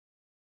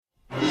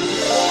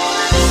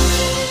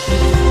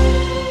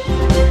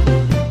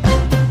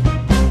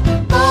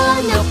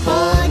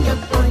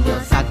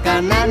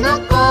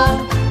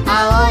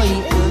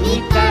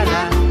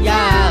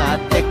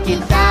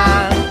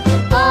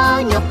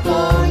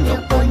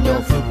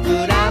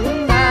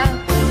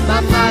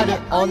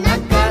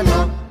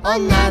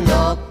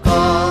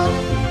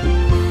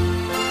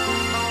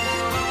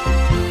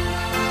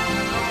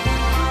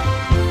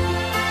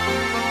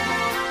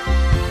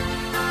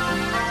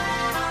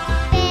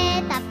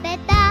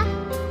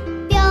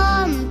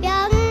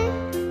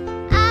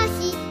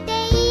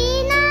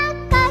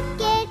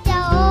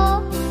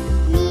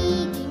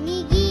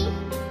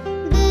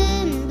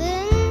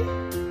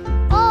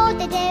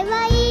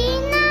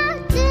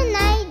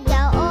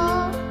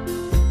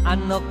あ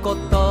の子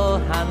と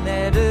跳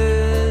ね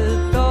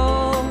る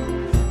と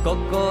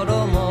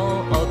心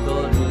も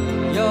踊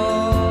る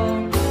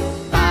よ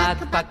パ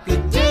クパク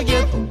チュギ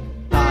ュ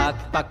パ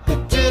クパク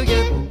チュギ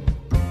ュ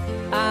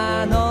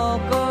あ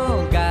の子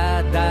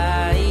が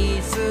大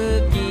好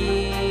き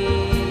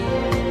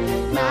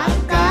真っ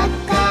赤っ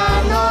か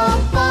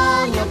のポ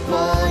ニョ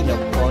ポニョ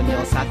ポニ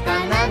ョ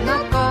魚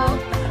の子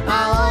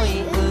青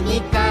い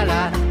海か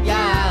ら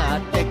や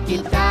ってき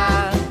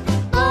た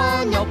ポ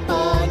ニョ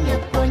ポニョ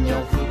ポニ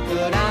ョ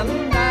膨ら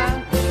ん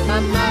だま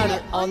ん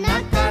丸お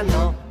腹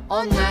の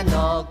女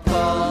の子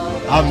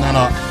I'm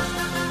Nana.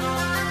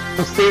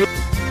 I'm Steve.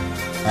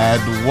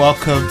 And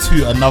welcome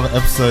to another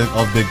episode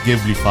of the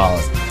Ghibli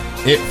Files.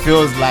 It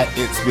feels like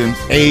it's been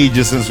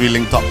ages since we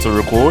linked up to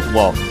record.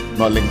 Well,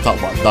 not linked up,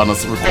 but done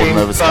us recording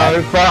over Skype.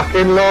 So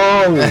fucking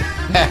long.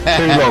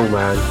 Too long,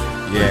 man.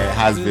 Yeah, it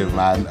has been,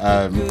 man.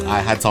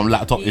 I had some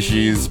laptop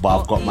issues, but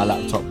I've got my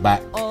laptop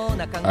back.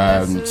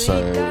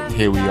 So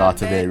here we are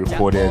today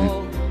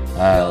recording.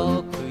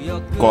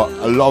 Got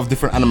a lot of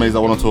different animes I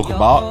want to talk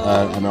about,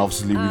 and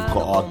obviously we've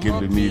got our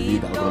Ghibli movie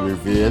that we're going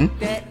to be reviewing.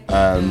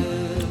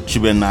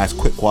 Should be a nice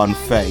quick one,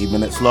 30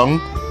 minutes long.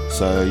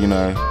 So, you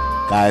know,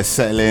 guys,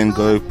 settle in,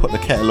 go put the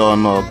kettle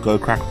on, or go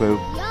crack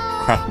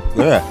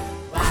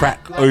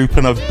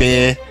open a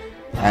beer,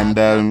 and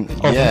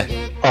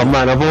yeah. Oh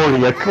man, I've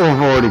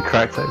already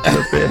cracked open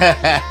a beer.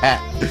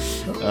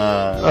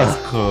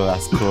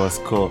 That's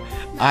cool.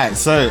 Alright,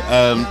 so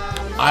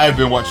I've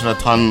been watching a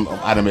ton of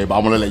anime, but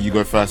I'm gonna let you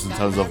go first in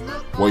terms of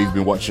what you've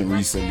been watching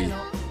recently.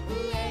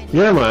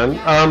 Yeah,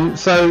 man.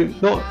 So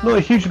not a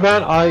huge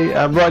amount.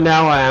 Right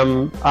now I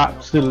am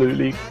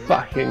absolutely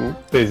fucking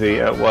busy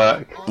at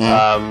work.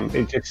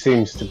 It just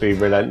seems to be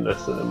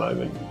relentless at the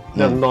moment,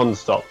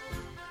 non-stop.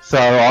 So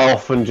I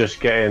often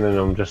just get in and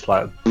I'm just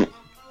like,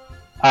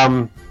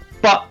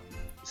 but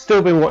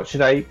still been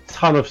watching a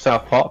ton of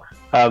South Park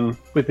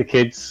with the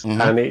kids,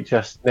 and it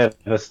just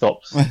never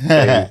stops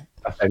being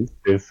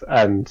offensive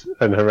and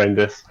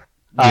horrendous.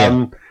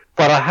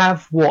 But I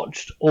have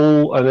watched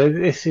all, and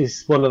this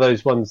is one of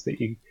those ones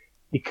that you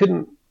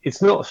couldn't.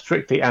 It's not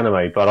strictly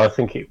anime, but I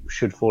think it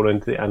should fall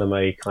into the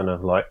anime kind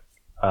of like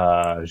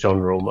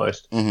genre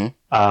almost.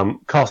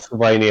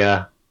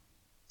 Castlevania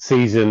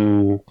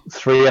season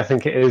 3, I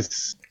think it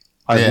is.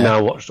 I've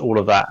now watched all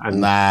of that,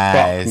 and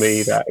fuck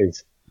me, that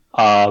is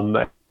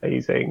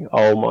amazing.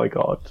 Oh my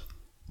god,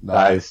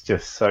 that is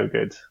just so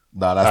good.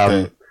 No,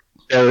 that's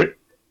good.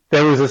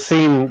 There was a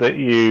scene that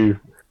you.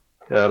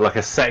 Like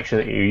a section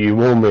that you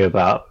warned me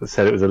about that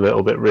said it was a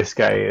little bit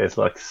risque. It's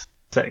like a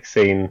sex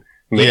scene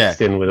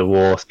mixed in with a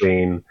war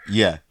scene.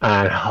 Yeah.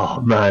 And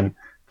oh man,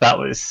 that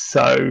was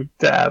so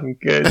damn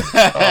good.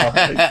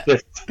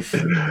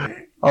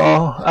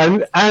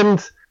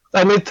 And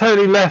they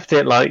totally left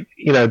it like,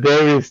 you know,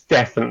 there is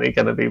definitely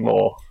going to be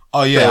more.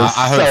 Oh yeah, There's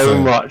I hope so.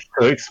 much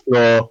to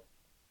explore.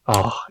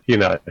 Oh, you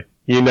know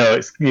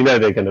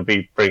they're going to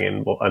be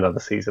bringing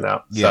another season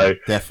out. Yeah, so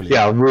definitely.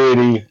 Yeah,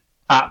 really.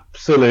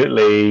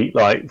 Absolutely,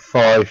 like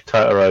 5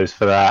 Totoros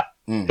for that.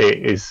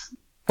 It is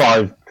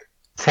 10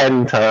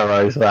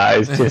 Totoros for that.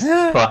 It's just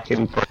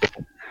fucking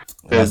brilliant.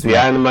 The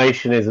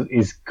animation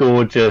is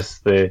gorgeous.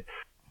 The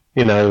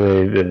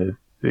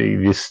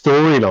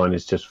storyline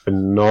is just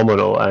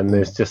phenomenal, and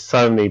there's just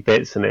so many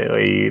bits in it.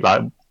 Where you,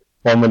 like,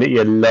 1 minute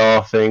you're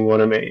laughing,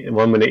 1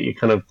 minute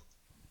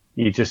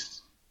you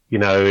just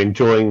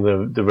enjoying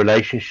the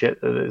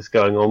relationship that is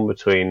going on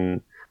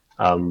between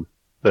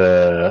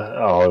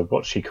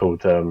what's she called?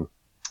 The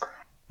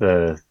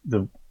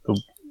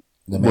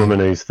woman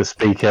who's the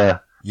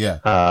speaker. Yeah.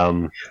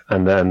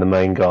 And then the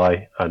main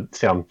guy. I'm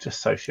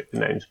just so shit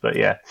with names, but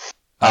yeah.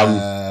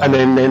 And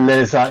then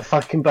there's like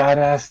fucking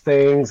badass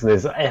things, and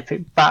there's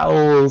epic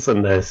battles,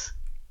 and there's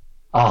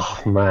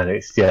man,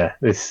 it's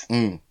this.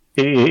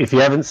 If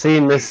you haven't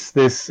seen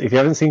if you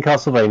haven't seen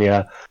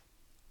Castlevania,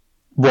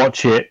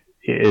 watch it.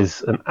 It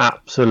is an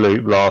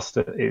absolute blast.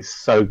 It's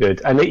so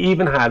good, and it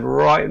even had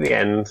right at the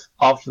end,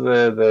 after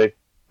the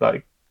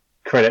like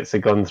credits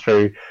had gone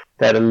through,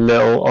 they had a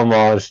little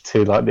homage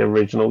to like the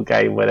original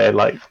game where they're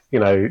like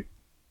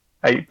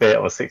 8-bit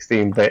or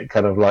 16-bit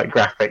kind of like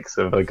graphics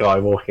of a guy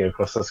walking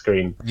across the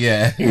screen.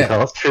 Yeah,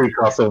 true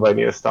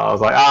Castlevania style. I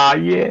was like,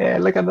 yeah,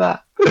 look at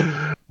that.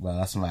 Well,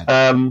 that's mad.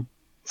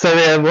 So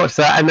yeah, I watched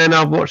that, and then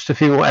I've watched a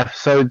few more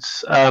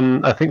episodes.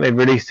 I think they've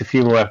released a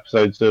few more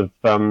episodes of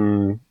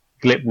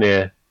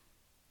Gleipnir.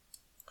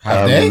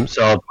 Have they?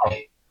 So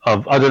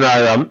I don't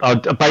know.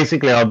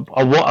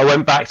 I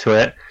went back to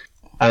it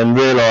and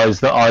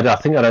realised that I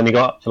think I'd only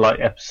got up to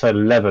like episode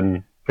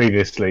 11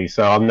 previously,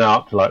 so I'm now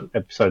up to like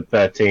episode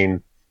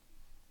 13.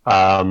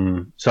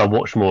 So I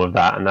watched more of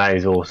that, and that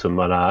is awesome.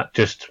 And I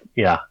just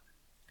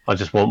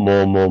want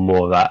more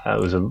of that.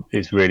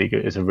 It's really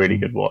good. It's a really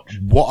good watch.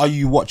 What are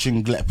you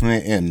watching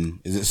Gleipnir in?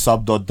 Is it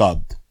subbed or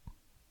dubbed?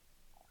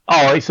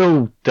 Oh, it's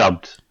all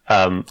dubbed.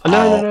 No,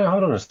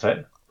 hold on a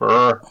sec.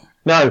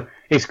 No,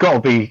 it's got to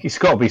be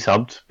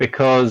subbed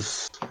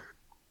because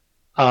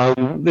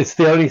it's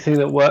the only thing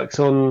that works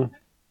on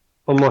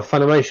on my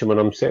Funimation when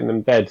I'm sitting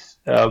in bed.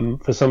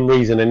 For some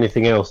reason,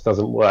 anything else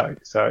doesn't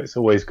work, so it's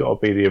always got to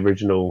be the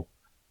original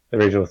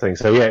thing.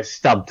 So yeah, it's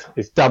dubbed.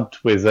 It's dubbed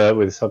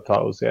with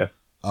subtitles. Yeah.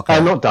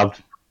 Okay. Not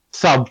dubbed.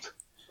 Subbed.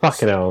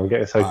 Fucking hell, I'm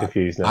getting so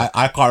confused now.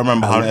 I can't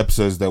remember how many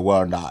episodes there were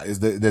on that.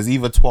 There's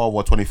either 12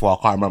 or 24.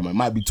 I can't remember. It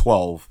might be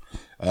 12.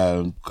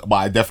 But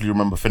I definitely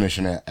remember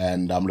finishing it,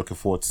 and I'm looking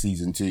forward to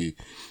season 2.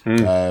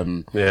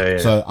 Yeah.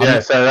 So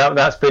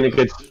that's been a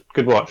good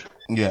watch.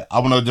 Yeah,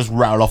 I'm gonna just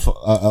rattle off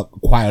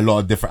quite a lot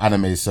of different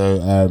animes.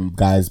 So,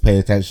 guys, pay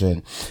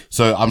attention.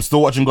 So, I'm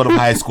still watching God of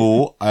High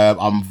School.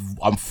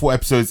 I'm 4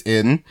 episodes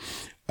in.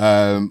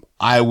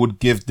 I would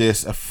give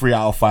this a 3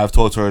 out of 5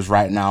 Totoros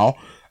right now.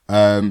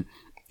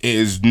 It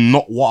is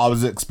not what I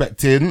was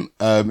expecting,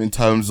 in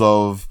terms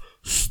of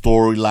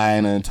storyline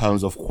and in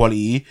terms of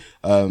quality.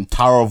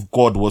 Tower of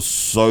God was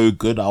so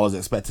good. I was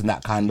expecting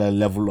that kind of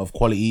level of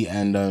quality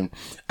and,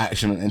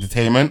 action and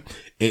entertainment.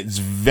 It's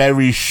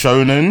very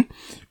shonen,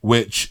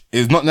 which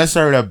is not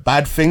necessarily a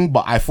bad thing,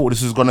 but I thought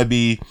this was gonna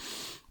be,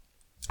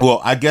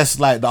 well, I guess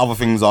like the other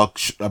things are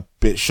a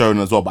bit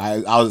shonen as well,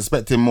 but I was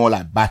expecting more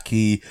like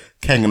Baki,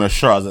 Ken and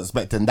Ashura. I was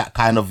expecting that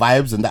kind of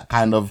vibes and that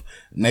kind of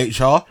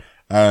nature.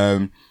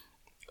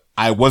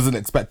 I wasn't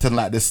expecting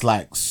like this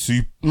like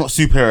not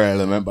superior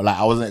element, but like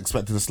I wasn't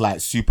expecting this like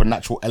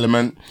supernatural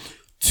element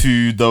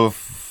to the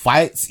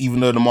fights, even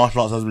though the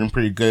martial arts has been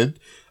pretty good.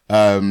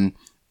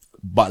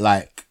 But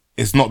like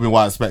it's not been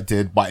what I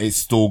expected, but it's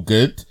still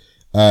good.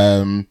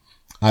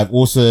 I've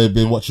also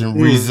been watching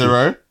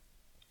ReZero.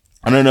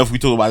 I don't know if we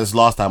talked about this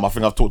last time. I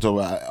think I've talked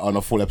about it on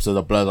a full episode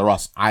of Blood of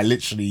Rust. I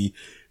literally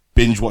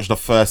binge watched the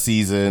first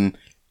season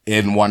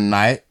in one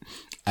night.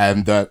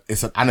 And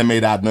it's an anime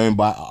that I've known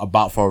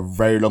about for a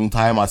very long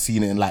time. I've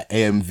seen it in like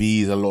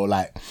AMVs, a lot of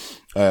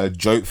like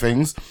joke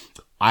things.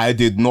 I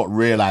did not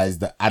realize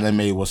that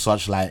anime was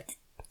such like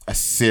a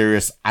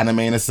serious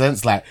anime in a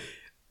sense. Like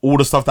all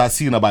the stuff that I've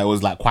seen about it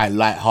was like quite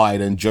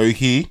lighthearted and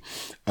jokey.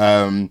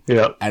 And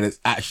it's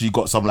actually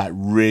got some like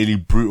really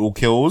brutal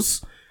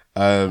kills.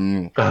 Oh,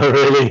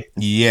 really?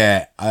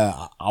 Yeah.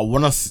 I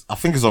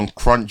think it's on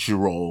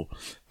Crunchyroll.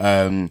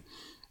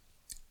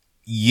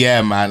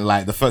 Yeah, man,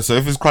 like so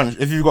if you've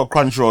got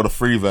Crunchyroll, the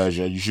free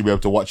version, you should be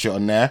able to watch it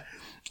on there.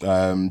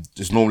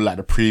 Just normally like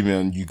the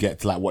premium, you get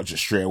to like watch it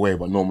straight away,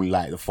 but normally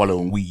like the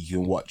following week you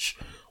can watch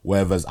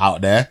whatever's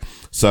out there.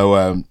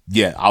 So,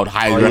 yeah, I would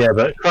highly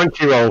but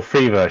Crunchyroll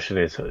free version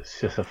it's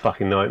just a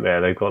fucking nightmare.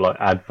 They've got like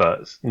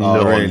adverts,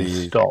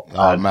 non-stop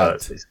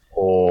adverts. It's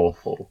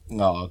awful.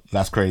 No,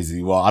 that's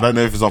crazy. Well, I don't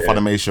know if it's on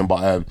Funimation,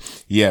 but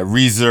yeah,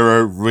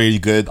 ReZero, really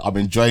good. I'm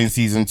enjoying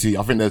season 2.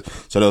 I think there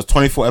was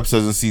 24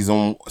 episodes in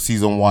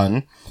season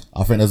 1.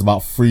 I think there's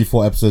about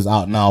 3-4 episodes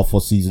out now for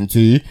season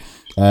 2.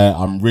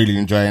 I'm really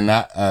enjoying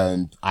that,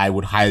 and I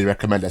would highly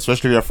recommend it,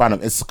 especially if you're a fan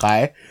of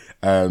Isekai.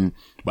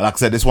 But like I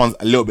said, this one's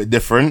a little bit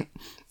different,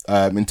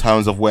 in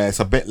terms of where it's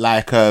a bit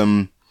like,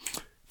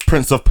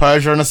 Prince of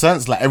Persia in a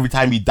sense. Like every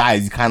time he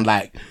dies, he kind of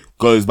like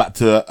goes back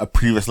to a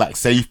previous like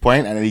save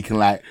point, and then he can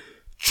like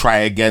try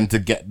again to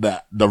get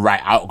the right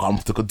outcome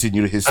to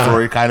continue his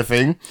story kind of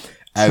thing.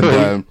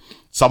 And,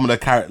 some of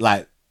the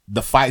like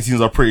the fight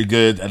scenes are pretty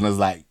good, and there's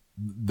like,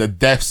 the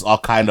deaths are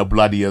kind of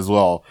bloody as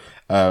well.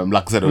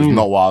 Like I said, it was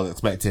not what I was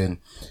expecting.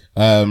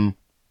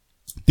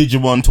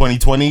 Digimon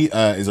 2020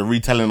 is a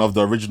retelling of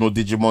the original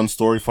Digimon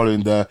story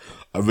following the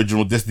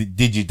original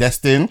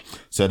Digi-Destin.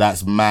 So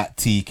that's Matt,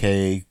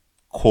 TK,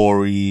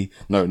 Corey.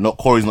 No, not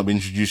Corey's not been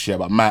introduced yet,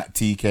 but Matt,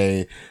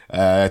 TK,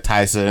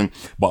 Tyson.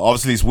 But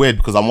obviously it's weird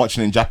because I'm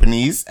watching in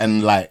Japanese,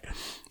 and like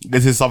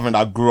this is something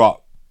that I grew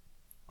up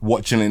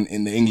watching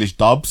in the English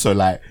dub. So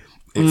like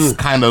it's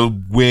kind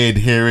of weird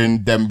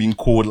hearing them being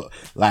called,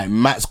 like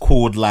Matt's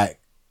called like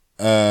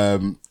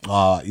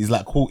he's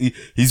like called,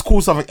 he's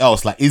called something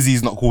else. Like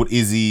Izzy's not called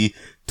Izzy.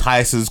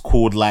 Tyson's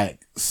called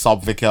like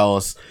something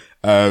else.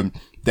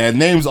 Their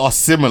names are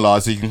similar,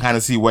 so you can kind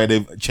of see where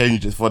they've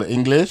changed it for the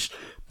English.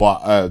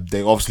 But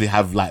they obviously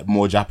have like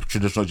more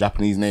traditional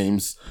Japanese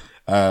names.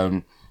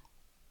 And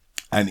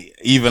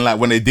even like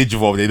when they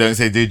digivolve, they don't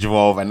say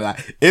digivolve, and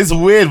like it's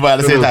weird, but at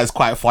the same time, it's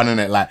quite fun, isn't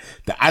it? Like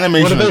the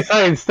animation. What do they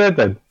say instead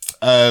then?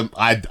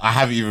 I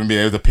haven't even been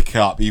able to pick it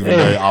up, even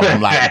though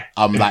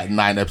I'm like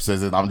 9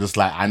 episodes and I'm just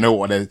like, I know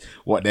what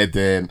they're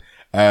doing.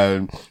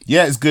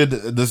 Yeah, it's good.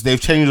 They've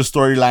changed the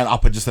storyline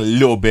up just a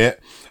little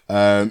bit,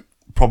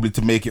 probably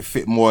to make it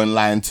fit more in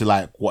line to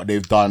like what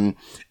they've done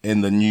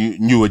in the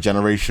newer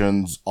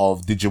generations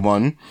of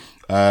Digimon.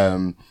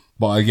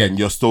 But again,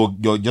 you're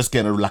just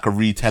getting like a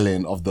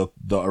retelling of the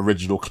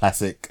original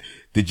classic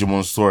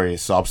Digimon story.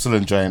 So I'm still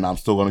enjoying that. I'm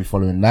still going to be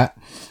following that.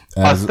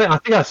 I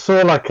think I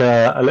saw like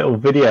a little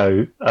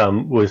video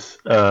was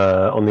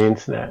on the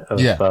internet of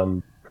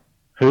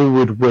who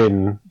would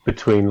win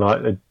between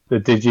like the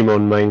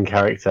Digimon main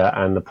character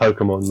and the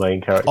Pokemon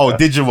main character. Oh,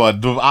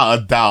 Digimon, without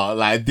a doubt.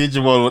 Like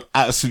Digimon would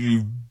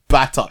absolutely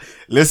batter.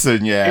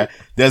 Listen,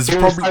 there's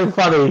probably so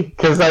funny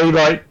because they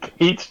like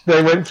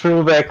they went through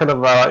all their kind of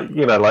like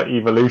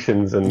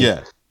evolutions and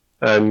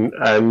by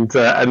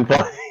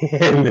the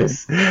end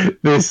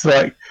this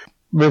like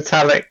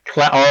metallic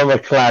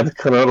armor-clad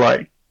kind of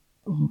like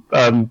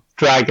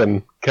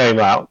dragon came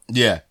out.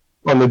 Yeah.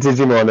 On the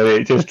Digimon, and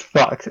it just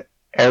fucked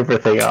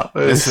everything up.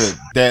 Listen,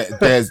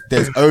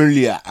 there's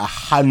only a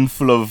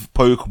handful of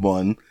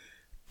Pokemon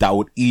that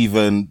would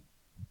even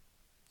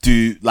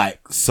do like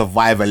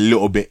survive a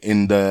little bit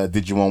in the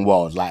Digimon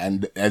world. Like,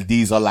 and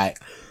these are like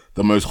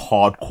the most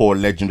hardcore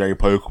legendary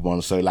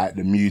Pokemon. So like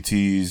the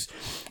Mewtwo's,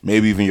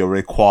 maybe even your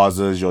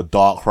Rayquazas, your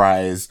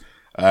Darkrai's,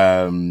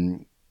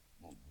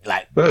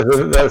 like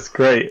that's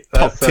great.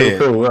 That's so tier.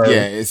 cool.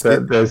 Yeah, there's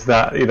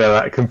that,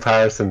 that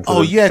comparison.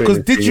 Oh yeah, because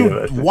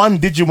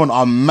Digimon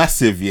are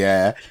massive,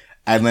 yeah,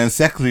 and then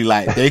secondly,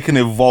 like they can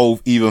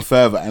evolve even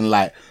further, and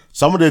like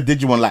some of the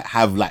Digimon like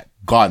have like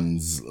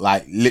guns,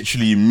 like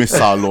literally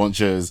missile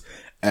launchers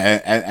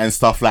and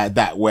stuff like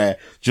that. Where,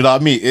 do you know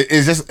what I mean?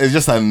 It's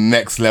just a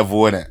next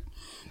level, isn't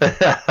it?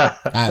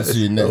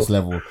 Absolutely next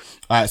level. All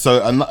right,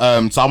 so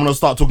I'm gonna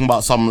start talking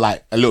about some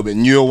like a little bit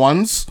newer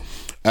ones.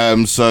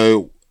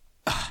 So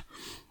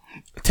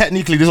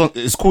technically this one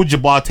is called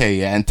Jibate,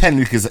 yeah, and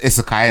technically it's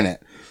isekai, innit?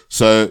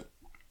 So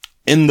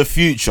in the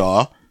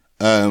future,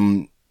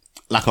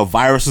 like a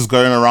virus is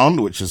going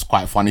around, which is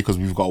quite funny because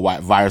we've got a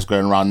white virus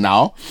going around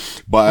now.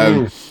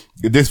 But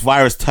this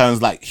virus turns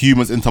like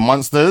humans into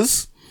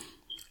monsters,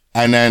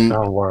 and then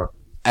what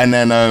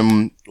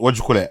do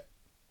you call it?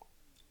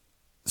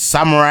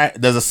 Samurai.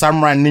 There's a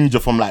samurai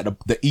ninja from like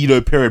the Edo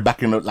period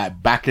back in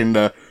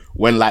the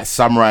when like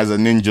samurais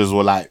and ninjas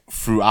were like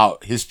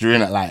throughout history,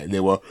 and like they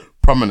were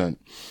prominent,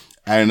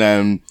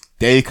 and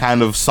they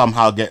kind of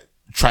somehow get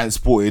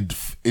transported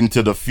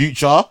into the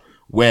future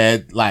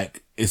where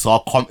like it's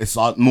our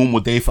normal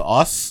day for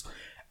us,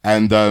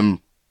 and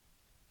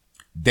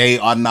they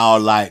are now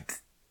like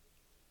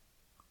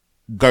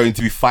going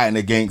to be fighting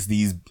against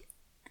these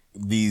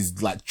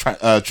like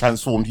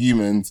transformed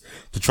humans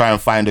to try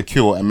and find a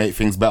cure and make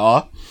things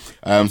better.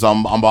 So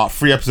I'm about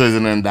 3 episodes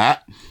in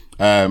that.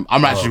 I'm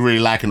actually really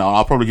liking it.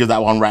 I'll probably give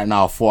that one right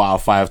now 4 out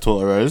of 5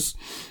 Totoros.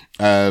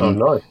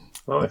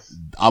 Nice.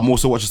 I'm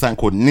also watching something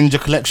called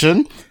Ninja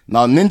Collection.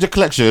 Now, Ninja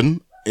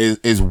Collection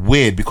is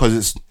weird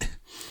because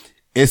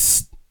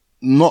it's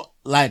not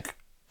like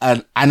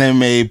an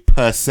anime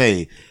per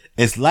se.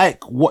 It's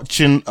like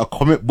watching a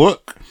comic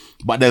book,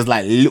 but there's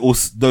like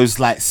those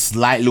like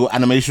slight little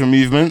animation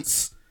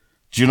movements.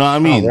 Do you know what I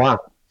mean? Oh, wow.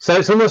 So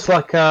it's almost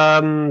like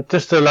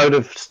just a load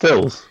of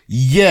stills.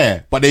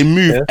 Yeah, but they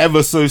move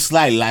ever so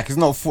slightly. Like it's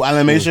not full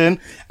animation.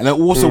 And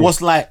then also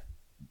what's like,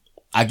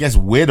 I guess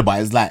weird about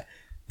it is like,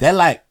 they're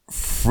like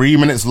 3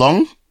 minutes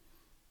long.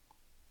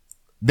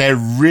 They're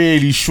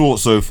really short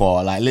so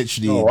far. Like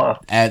literally. Oh, wow.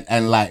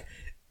 And like,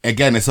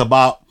 again, it's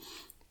about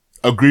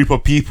a group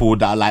of people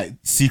that are like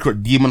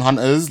secret demon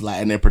hunters,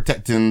 like, and they're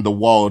protecting the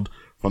world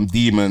from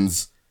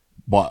demons,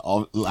 but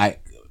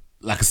like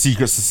a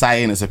secret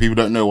society, and so people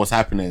don't know what's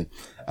happening.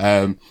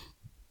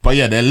 But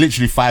yeah, they're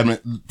literally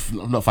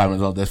not 5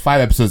 minutes long. There's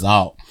 5 episodes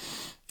out.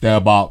 They're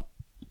about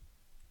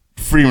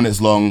 3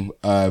 minutes long.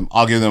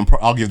 I'll give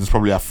this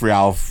probably a 3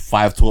 out of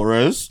 5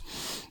 Totoros.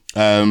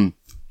 I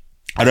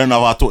don't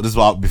know if I talked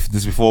about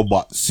this before,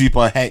 but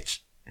Super HX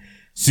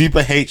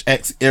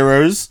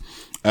Heroes.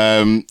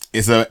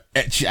 It's a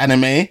ecchi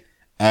anime.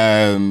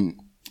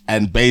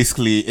 And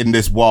basically in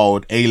this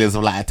world, aliens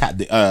have like attacked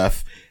the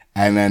Earth,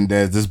 and then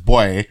there's this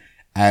boy,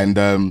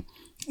 and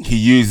he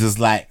uses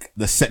like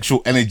the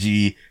sexual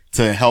energy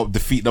to help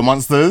defeat the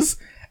monsters.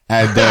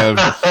 And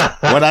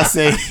what I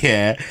say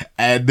here,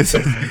 and this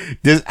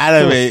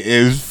anime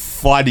is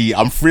funny.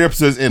 I'm 3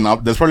 episodes in.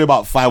 There's probably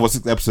about 5 or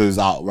 6 episodes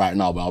out right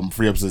now, but I'm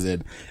 3 episodes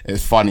in.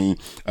 It's funny.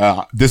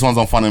 This one's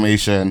on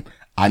Funimation.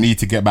 I need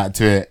to get back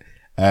to it.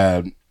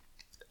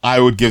 I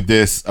would give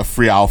this a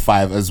 3 out of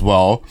 5 as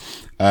well,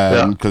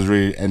 because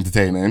really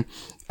entertaining.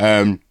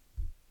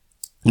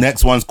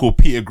 Next one's called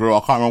Peter Grill. I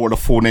can't remember what the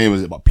full name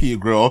is, but Peter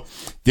Grill.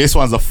 This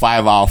one's a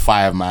 5 out of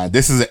 5, man.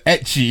 This is an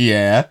ecchi,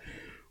 yeah,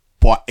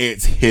 but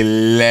it's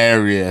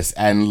hilarious,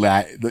 and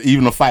like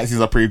even the fight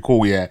scenes are pretty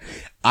cool. Yeah,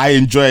 I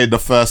enjoyed the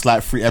first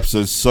like 3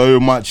 episodes so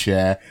much,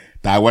 yeah,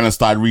 that I went and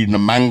started reading the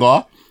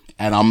manga,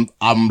 and I'm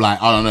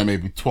like, I don't know,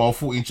 maybe 12,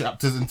 14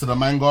 chapters into the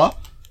manga.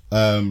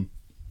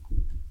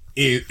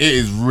 It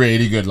is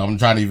really good. I'm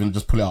trying to even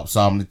just pull it up, so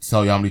I'm going to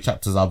tell you how many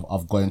chapters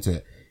I've got into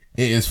it.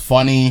 It is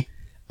funny.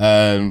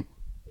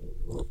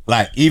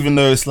 Like, even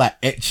though it's like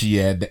ecchi,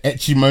 yeah, the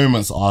ecchi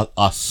moments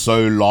are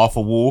so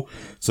laughable.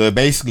 So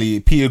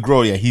basically, Peter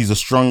Grill, yeah, he's the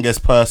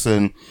strongest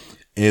person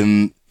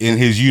in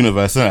his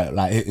universe, isn't it?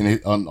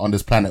 Like on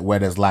this planet where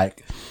there's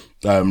like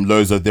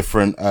loads of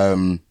different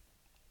I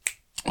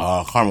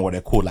can't remember what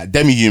they're called, like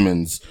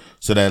demi-humans.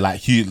 So they're like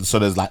huge. So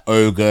there's like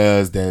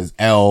ogres, there's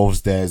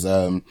elves, there's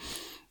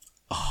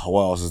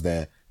what else is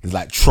there? There's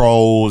like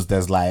trolls,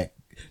 there's like,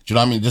 do you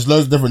know what I mean? Just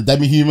loads of different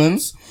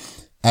demi-humans.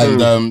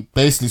 And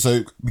basically,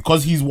 so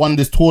because he's won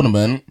this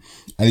tournament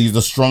and he's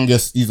the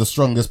strongest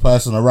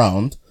person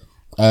around,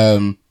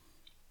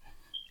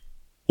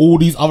 all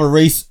these other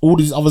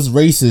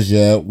races,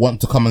 yeah, want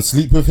to come and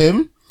sleep with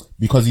him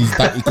because he's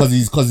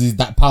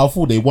that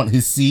powerful. They want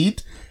his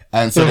seed,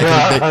 and so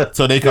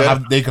they can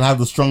have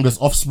the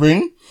strongest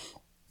offspring.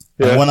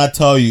 Yeah. And when I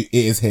tell you,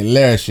 it is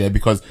hilarious, yeah,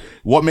 because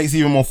what makes it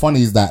even more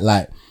funny is that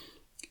like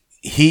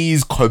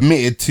he's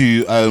committed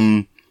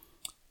to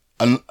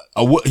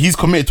he's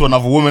committed to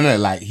another woman,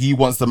 and like he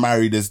wants to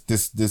marry this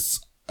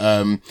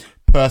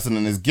person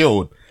in his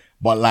guild,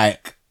 but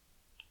like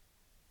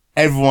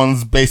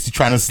everyone's basically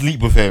trying to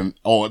sleep with him,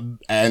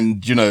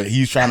 and you know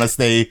he's trying to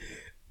stay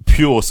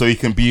pure so he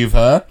can be with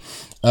her.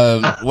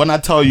 When I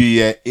tell you,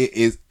 yeah, it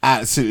is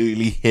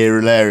absolutely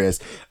hilarious.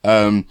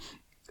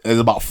 There's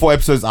about 4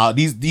 episodes out.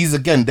 These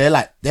again, they're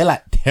like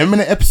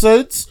 10-minute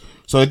episodes.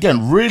 So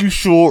again, really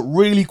short,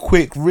 really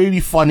quick,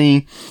 really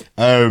funny.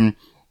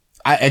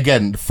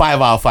 Again,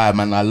 5 out of 5,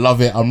 man. I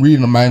love it. I'm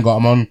reading the manga.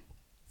 I'm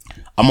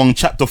on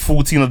chapter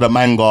 14 of the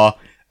manga.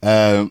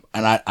 And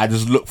I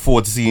just look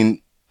forward to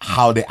seeing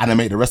how they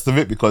animate the rest of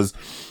it, because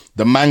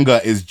the manga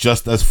is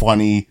just as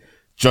funny,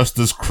 just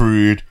as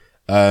crude.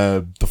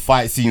 The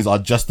fight scenes are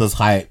just as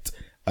hyped.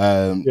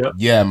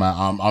 Yeah,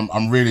 man,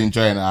 I'm really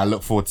enjoying it. I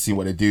look forward to seeing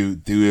what they do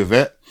with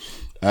it.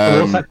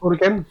 What's that called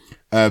again?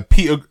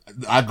 Peter,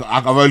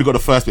 I've only got the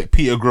first bit.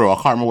 Peter Grill. I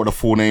can't remember what the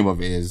full name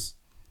of it is.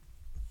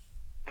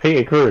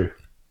 Peter Grill.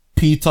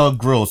 Peter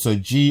Grill. So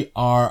Grill.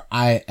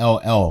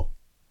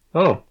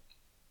 Oh,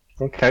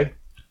 okay.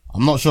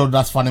 I'm not sure if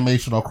that's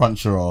Funimation or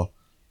Crunchyroll.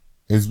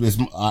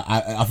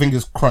 I think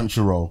it's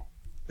Crunchyroll.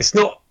 It's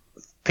not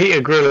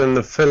Peter Grill and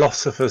the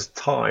Philosopher's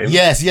Time.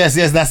 Yes.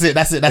 That's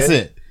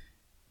it.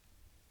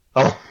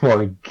 Oh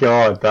my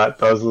god, that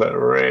does look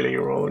really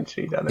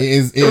raunchy, doesn't it?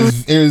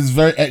 It is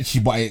very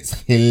ecchi, but it's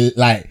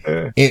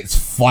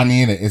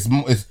funny,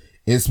 innit?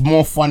 It's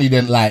more funny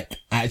than like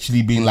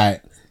actually being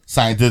like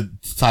something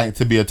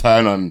to be a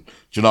turn on. Do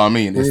you know what I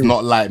mean? It's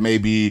not like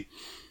maybe,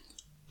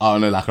 I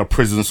don't know, like a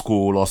prison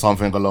school or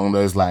something along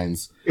those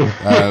lines.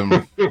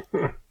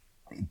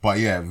 But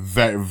yeah,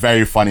 very,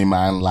 very funny,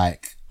 man.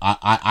 Like,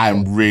 I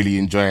am really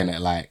enjoying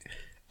it. Like,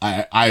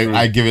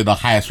 I give it the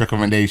highest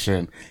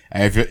recommendation.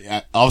 If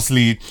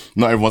obviously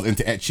not everyone's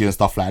into ecchi and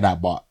stuff like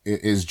that, but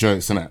it is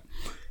jokes, innit?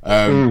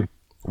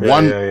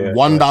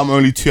 One that I'm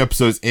only 2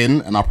 episodes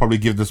in, and I'll probably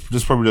give this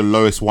probably the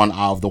lowest one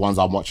out of the ones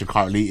I'm watching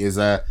currently, is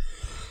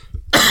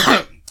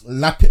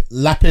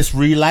Lapis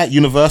Relight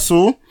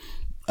Universal.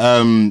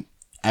 And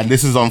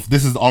this is on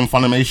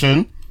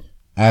Funimation.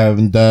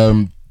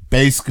 And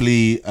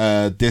basically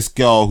this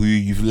girl who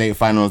you later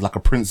find out is like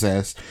a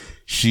princess,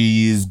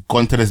 she's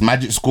gone to this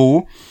magic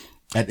school,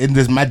 and in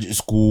this magic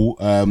school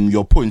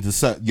you're put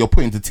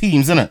into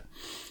teams, innit?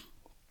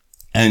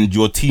 And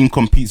your team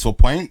competes for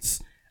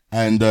points,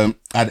 and at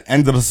the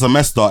end of the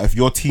semester, if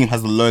your team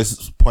has the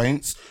lowest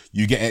points,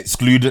 you get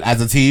excluded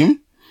as a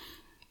team.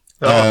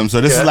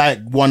 So this is like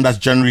one that's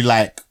generally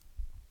like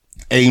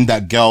aimed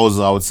at girls,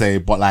 I would say,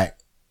 but like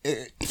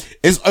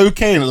it's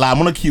okay. Like, I'm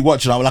gonna keep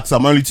watching. Like I said,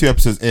 I'm only 2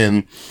 episodes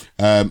in.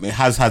 It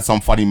has had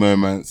some funny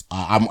moments.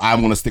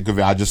 I'm gonna stick with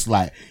it. I just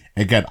like,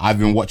 again, I've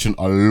been watching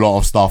a lot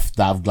of stuff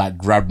that have like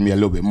grabbed me a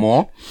little bit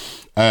more.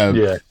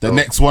 The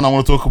next one I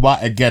want to talk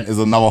about again is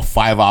another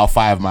 5 out of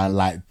 5, man.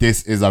 Like,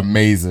 this is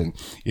amazing.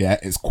 Yeah,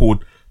 it's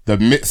called The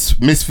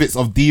Misfits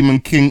of Demon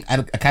King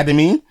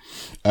Academy.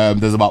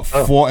 There's about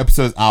 4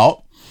 episodes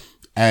out,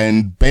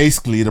 and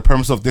basically the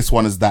premise of this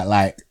one is that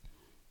like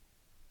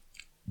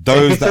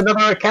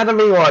another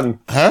Academy one.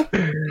 Huh?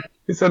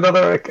 It's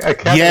another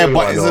Academy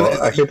one,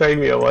 or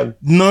Academia one.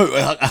 No,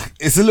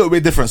 it's a little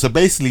bit different. So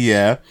basically,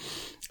 yeah,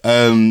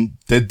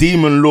 the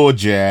Demon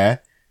Lord, yeah,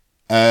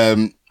 back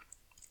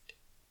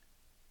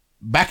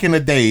in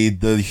the day,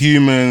 the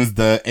humans,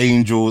 the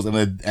angels,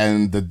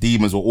 and the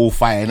demons were all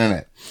fighting in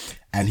it,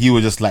 and he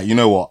was just like, you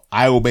know what?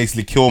 I will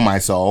basically kill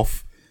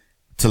myself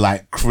to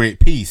like create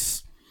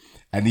peace,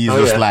 and he's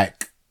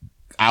like,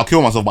 I'll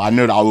kill myself, but I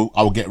know that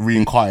I will get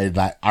reincarnated.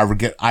 Like I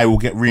will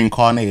get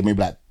reincarnated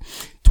maybe like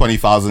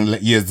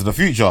 20,000 years to the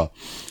future.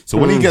 So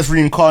when he gets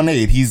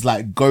reincarnated, he's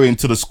like going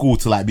to the school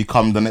to like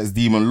become the next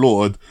demon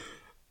lord.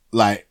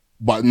 Like,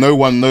 but no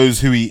one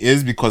knows who he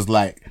is, because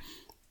like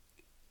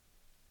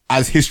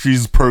as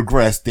history's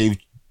progressed, they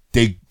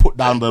put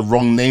down the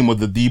wrong name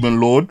of the demon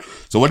lord.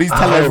 So when he's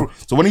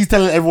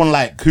telling everyone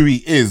like who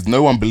he is,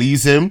 no one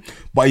believes him.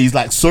 But he's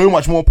like so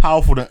much more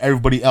powerful than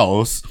everybody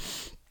else.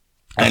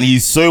 And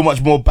he's so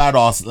much more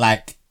badass,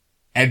 like,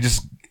 and it's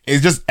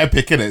just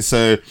epic, innit?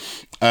 So,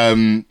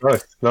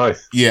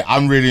 nice. Yeah,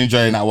 I'm really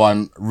enjoying that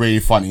one. Really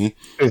funny.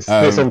 It's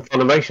on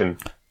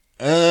Funimation.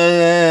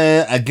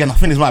 Again, I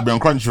think this might be on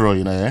Crunchyroll,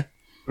 you know?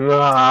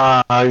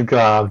 I'm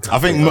glad. I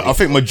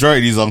think majority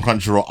of these on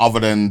Crunchyroll,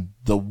 other than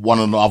the one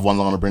of the other ones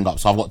I'm going to bring up.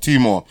 So I've got 2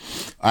 more.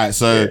 Alright,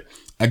 so,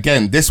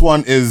 again, this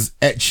one is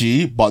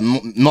ecchi, but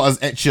not as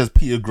ecchi as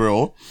Peter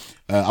Grill.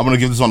 I'm going to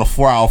give this one a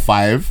 4 out of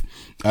 5.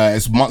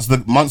 It's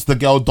Monster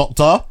Girl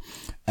Doctor,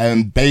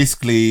 and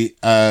basically,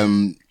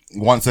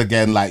 once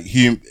again, like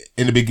in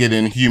the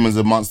beginning, humans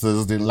and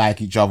monsters didn't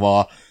like each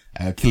other,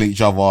 kill each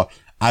other.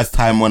 As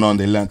time went on,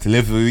 they learned to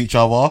live with each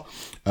other.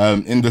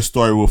 In the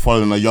story, we're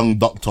following a young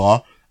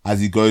doctor as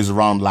he goes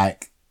around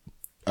like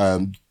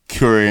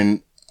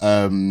curing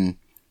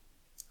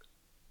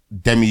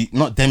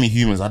not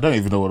demi-humans. I don't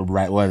even know what the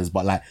right word is,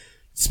 but like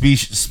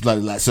species,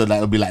 like so like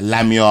it'll be like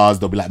lamia,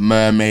 there'll be like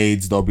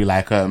mermaids, there'll be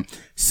like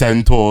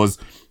centaurs.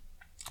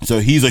 So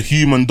he's a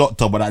human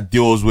doctor, but that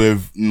deals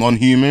with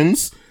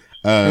non-humans.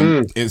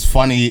 It's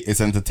funny,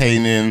 it's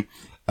entertaining,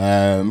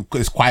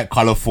 it's quite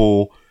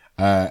colourful,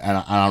 and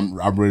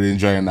I'm really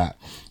enjoying that.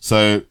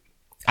 So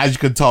as you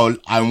can tell,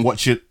 I'm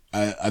watching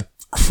a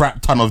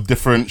crap ton of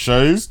different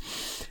shows.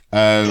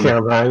 Yeah,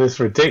 man, it's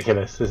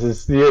ridiculous.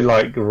 You're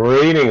like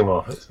reading them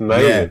off. It's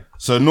amazing. Yeah.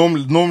 So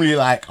normally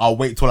like I'll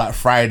wait till like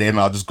Friday and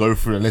I'll just go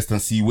through the list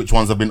and see which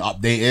ones have been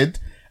updated,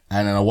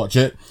 and then I'll watch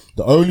it.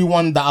 The only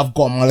one that I've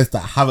got on my list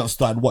that I haven't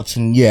started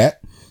watching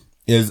yet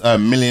is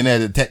Millionaire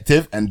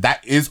Detective, and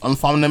that is on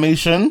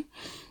Funimation.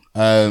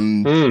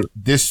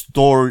 This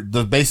story,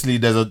 basically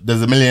there's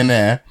a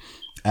millionaire,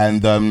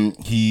 and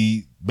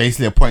he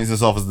basically appoints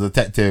himself as a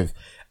detective.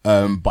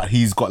 But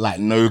he's got like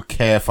no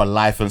care for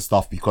life and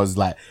stuff because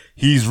like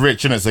he's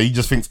rich, innit? So he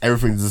just thinks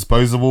everything's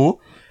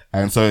disposable.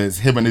 And so it's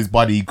him and his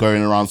buddy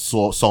going around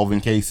solving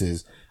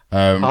cases.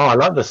 I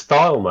like the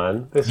style,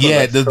 man. This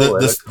one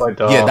looks quite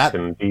dark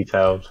and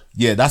detailed.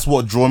 Yeah, that's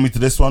what drew me to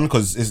this one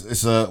because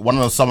it's one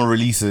of the summer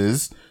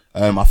releases.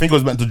 I think it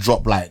was meant to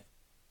drop like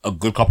a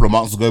good couple of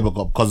months ago,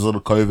 but because of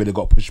the COVID, it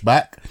got pushed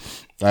back.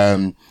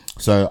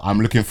 So I'm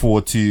looking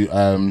forward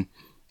to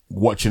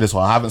watching this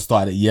one. I haven't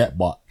started it yet,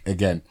 but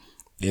again,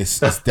 it's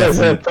definitely... There's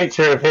a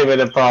picture of him in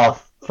a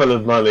bath full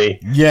of money.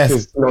 Yes.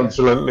 Just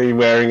nonchalantly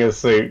wearing a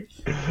suit.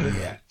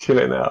 Yeah.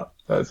 Chilling out.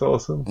 That's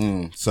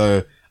awesome.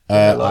 So,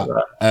 I like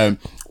that.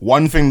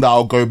 One thing that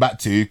I'll go back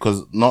to,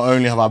 because not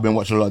only have I been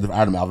watching a lot of different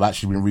anime, I've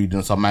actually been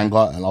reading some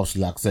manga, and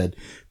obviously, like I said,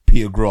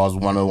 Peter Grill is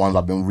one of the ones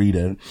I've been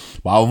reading.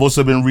 But I've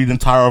also been reading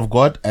Tower of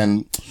God,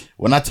 and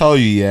when I tell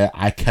you, yeah,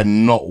 I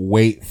cannot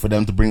wait for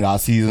them to bring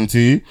out season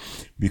 2,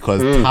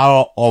 because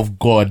Tower of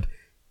God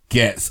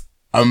gets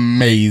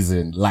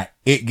amazing. Like,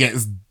 it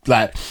gets,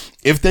 like,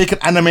 if they can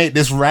animate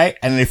this right,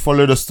 and they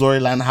follow the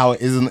storyline how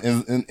it is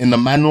in the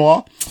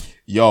manual,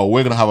 yo,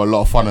 we're gonna have a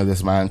lot of fun with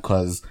this, man,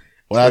 because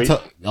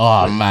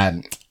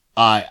man,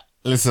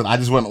 listen, I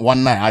just went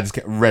one night, I just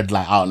read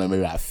like, I don't know,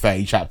 maybe like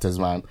 30 chapters,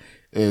 man.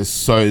 It's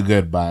so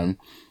good, man.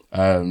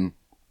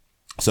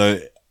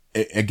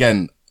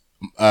 Again,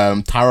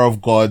 Tower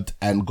of God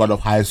and God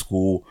of High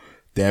School,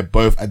 they're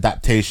both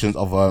adaptations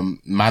of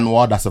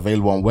manhwa that's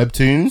available on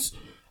Webtoons.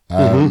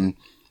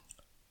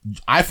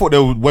 I thought the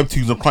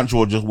Webtoons and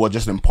Crunchyroll were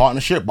just in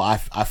partnership,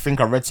 but I think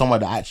I read somewhere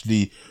that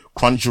actually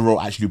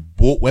Crunchyroll actually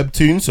bought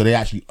Webtoons, so they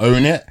actually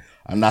own it,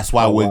 and that's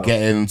why we're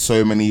getting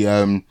so many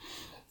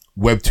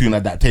Webtoon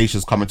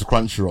adaptations coming to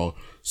Crunchyroll.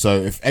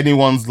 So if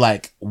anyone's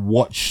like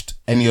watched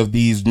any of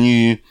these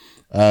new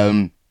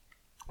Webtoon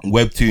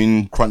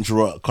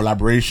Crunchyroll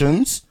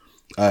collaborations,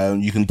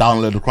 you can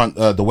download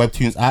the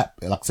Webtoons app.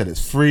 Like I said,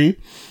 it's free,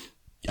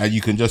 and you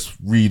can just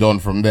read on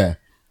from there.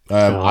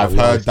 I've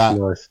heard that,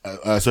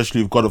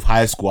 especially with God of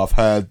High School, I've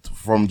heard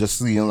from just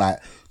seeing like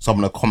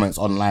some of the comments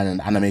online in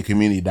the anime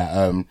community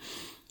that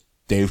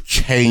they've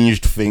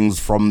changed things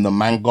from the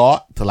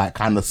manga to like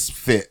kind of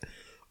fit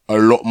a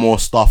lot more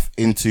stuff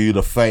into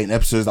the 13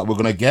 episodes that we're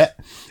gonna get,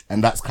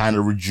 and that's kind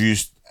of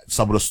reduced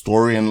some of the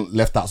story and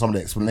left out some of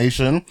the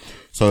explanation.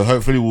 So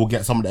hopefully we'll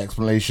get some of the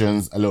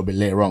explanations a little bit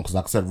later on, because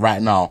like I said,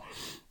 right now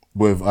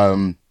with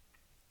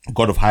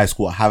God of High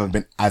School, I haven't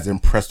been as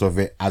impressed with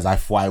it as I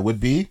thought I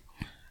would be.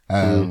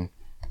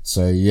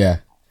 So yeah,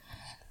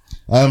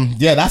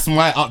 that's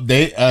my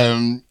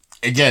update.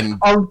 Again,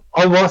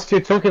 whilst you're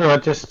talking, I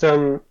just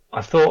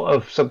I thought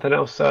of something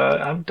else.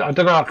 I don't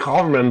know, I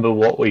can't remember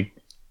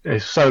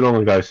it's so long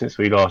ago since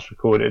we last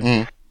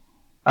recorded.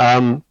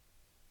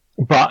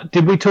 But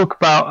did we talk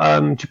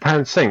about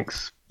Japan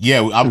Sinks?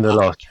 Yeah, in the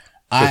last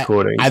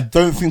recording. I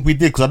don't think we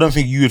did, because I don't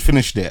think you had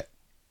finished it.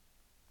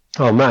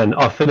 Oh man,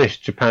 I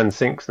finished Japan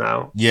Sinks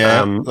now.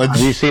 Yeah. Have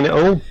you seen it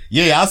all?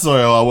 Yeah, I saw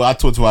it. I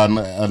talked about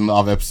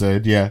another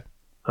episode, yeah.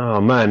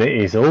 Oh man, it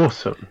is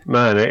awesome.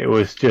 Man, it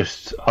was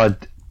just,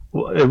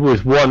 it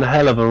was one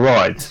hell of a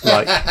ride.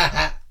 Like,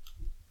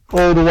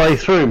 all the way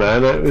through,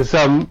 man. It was,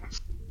 I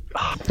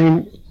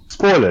mean,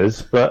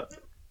 spoilers, but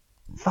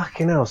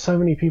fucking hell, so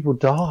many people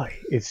die.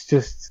 It's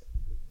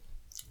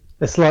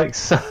like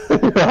so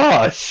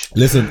harsh.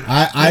 Listen,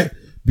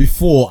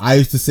 before I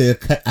used to say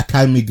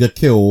Akame ga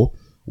Kill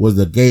was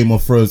the Game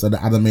of Thrones of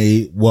the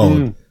anime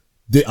world.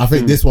 I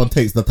think this one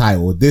takes the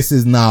title. This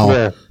is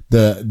now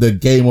the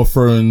Game of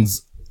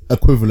Thrones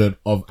equivalent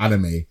of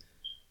anime.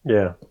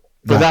 Yeah,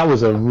 but that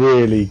was a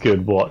really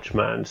good watch,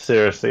 man.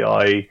 Seriously,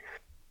 I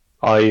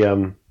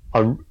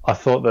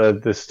thought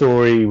the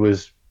story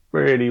was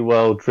really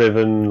well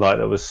driven. Like,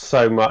 there was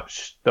so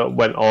much that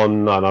went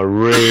on, and I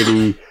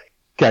really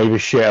gave a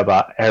shit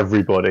about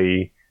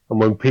everybody. And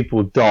when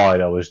people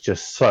died, I was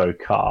just so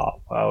cut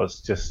up. I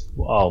was just,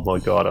 oh my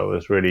god, I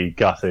was really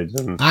gutted.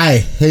 And I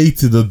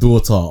hated the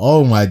daughter.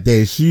 Oh my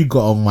days, she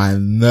got on my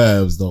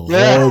nerves the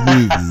whole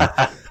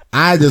movie.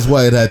 I just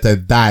wanted her to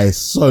die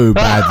so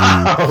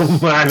badly. Oh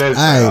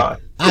man,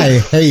 I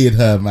hated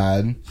her,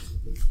 man.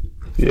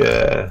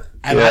 Yeah.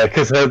 And Yeah,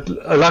 because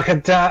like a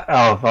dad.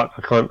 Oh fuck!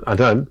 I can't. I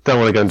don't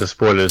want to go into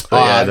spoilers,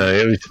 but yeah, no.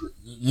 It was.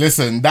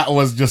 Listen, that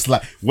was just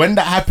like when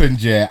that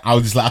happened. Yeah, I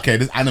was just like, okay,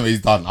 this anime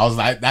is done. I was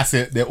like, that's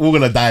it. They're all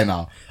gonna die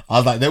now. I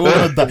was like, they're all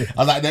gonna die. I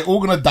was like, they're all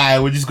gonna die.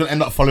 We're just gonna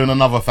end up following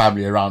another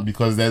family around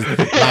because there's like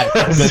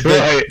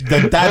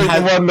the dad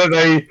has the one that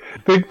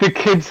the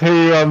kids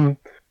who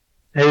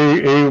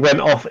went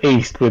off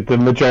east with the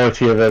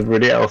majority of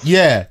everybody else.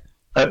 Yeah.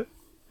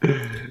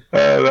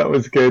 That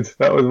was good.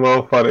 That was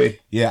well funny.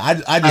 Yeah,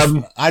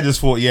 I just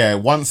thought, yeah,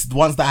 once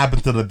that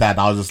happened to the dad,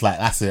 I was just like,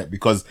 that's it,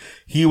 because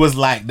he was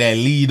like their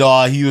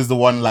leader. He was the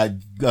one like,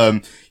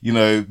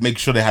 make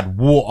sure they had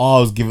water. I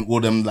was giving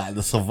all them like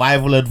the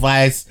survival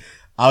advice.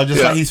 I was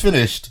just like, he's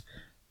finished.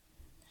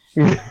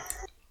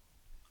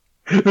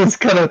 It's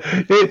kind of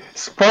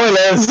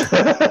spoilers.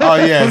 Oh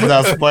yeah,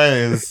 no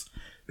spoilers.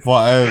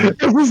 But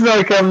it was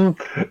like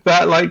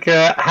that like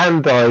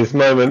hand dies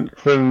moment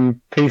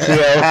from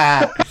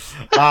PCL.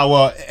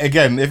 Well,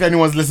 again, if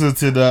anyone's listened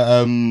to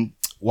the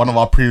one of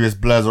our previous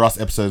Blurs or Us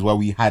episodes where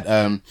we had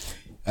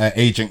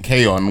Agent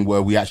K on,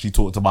 where we actually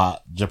talked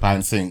about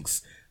Japan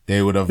Sinks,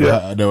 they would have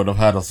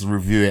heard us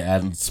review it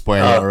and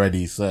spoil it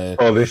already. So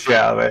the shit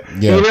out of it.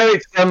 Yeah.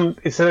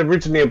 It's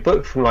originally a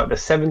book from like the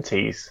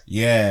 70s.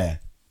 Yeah.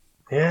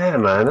 Yeah,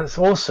 man, that's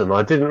awesome.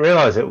 I didn't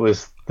realise it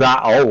was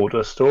that old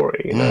a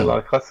story. You know,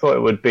 like I thought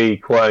it would be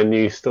quite a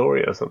new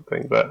story or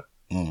something. But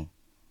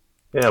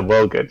yeah,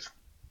 well, good.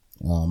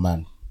 Oh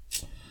man,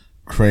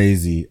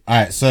 crazy. All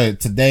right, so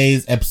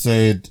today's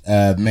episode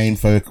main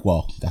focus.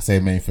 Well, I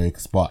say main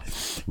focus, but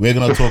we're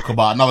gonna talk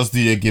about another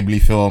Studio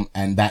Ghibli film,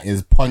 and that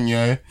is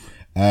Ponyo.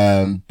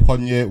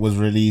 Ponyo was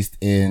released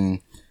in,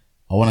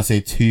 I want to say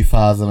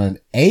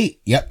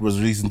 2008. Yep, it was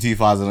released in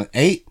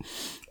 2008.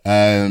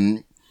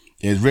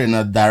 It was written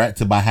and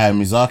directed by Hayao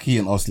Miyazaki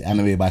and obviously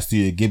animated by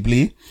Studio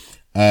Ghibli.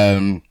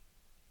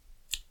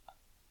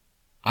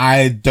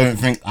 I don't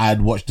think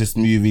I'd watched this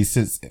movie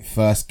since it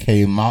first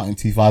came out in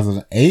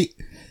 2008.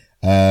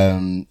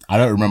 I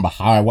don't remember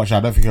how I watched it. I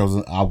don't think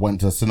I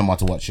went to the cinema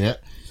to watch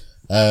it.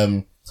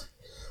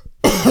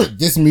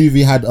 This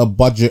movie had a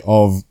budget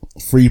of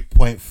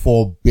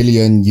 3.4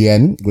 billion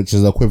yen, which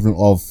is equivalent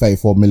of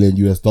 34 million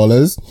US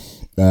dollars.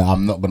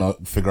 I'm not gonna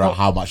figure out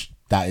how much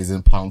that is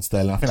in pound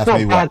sterling. I think it's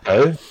that's not bad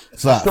though.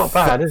 It's like not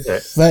bad, is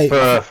it?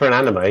 30, for an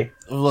anime. It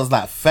was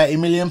like 30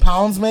 million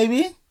pounds,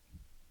 maybe.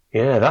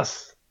 Yeah,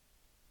 that's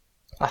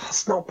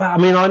not bad. I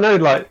mean, I know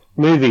like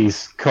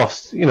movies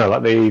cost,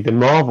 like the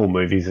Marvel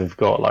movies have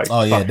got like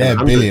they're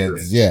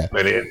billions,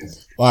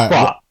 millions. Right,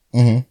 but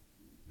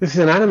this is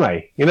an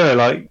anime,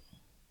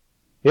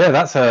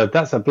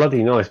 that's a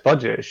bloody nice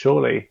budget,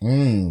 surely.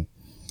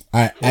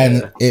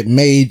 And it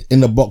made in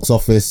the box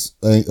office,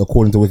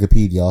 according to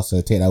Wikipedia, so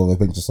take that with a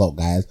pinch of salt,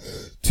 guys,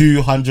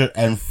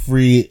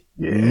 $203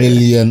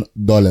 million.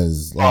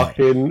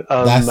 Fucking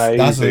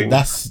amazing.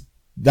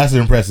 That's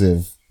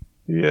impressive.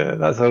 Yeah,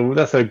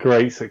 that's a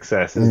great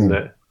success, isn't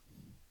it?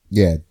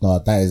 Yeah, no,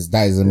 that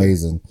is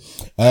amazing.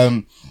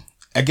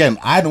 Again,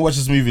 I hadn't watched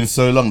this movie in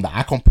so long that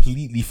I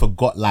completely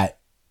forgot like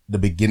the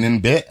beginning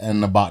bit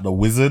and about the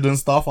wizard and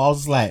stuff. I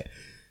was like,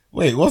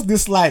 wait, what's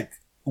this like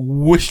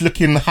wish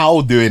looking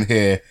Howl doing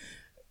here?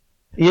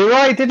 You're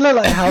right, it did look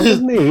like Howl,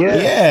 didn't he?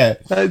 Yeah.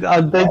 They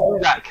do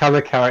that kind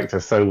of character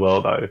so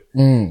well though.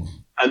 And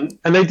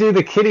they do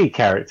the kiddie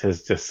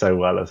characters just so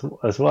well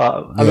as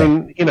well. I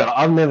mean,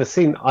 I've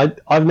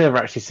never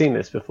actually seen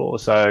this before,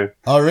 so.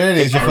 Oh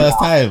really? It's your first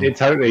time? I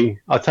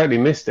totally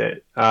missed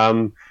it.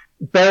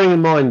 Bearing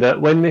in mind that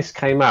when this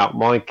came out,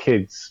 my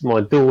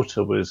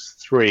daughter was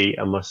 3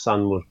 and my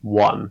son was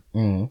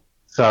 1.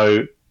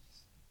 So,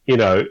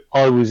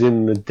 I was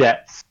in the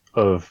depths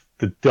of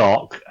the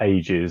dark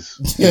ages,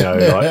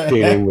 like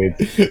dealing with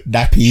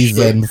nappies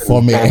and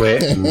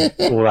vomit and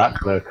all that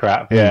kind of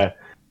crap. Yeah.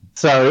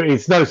 So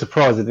it's no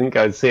surprise I didn't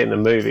go and see it in the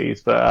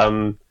movies, but I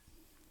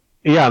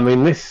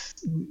mean this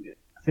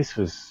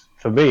was,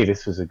 for me,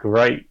 this was a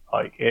great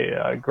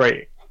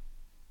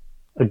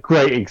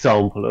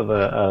example of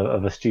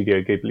a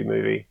Studio Ghibli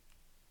movie.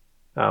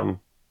 I'm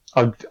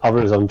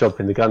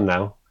jumping the gun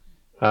now.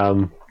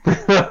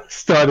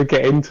 Starting to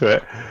get into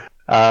it,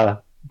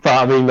 but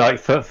I mean, like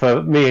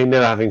for me,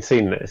 never having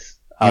seen this,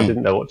 I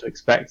didn't know what to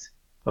expect.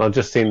 And I've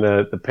just seen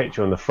the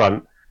picture on the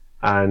front,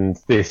 and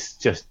this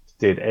just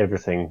did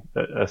everything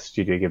that a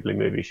Studio Ghibli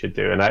movie should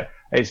do. And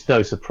it's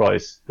no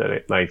surprise that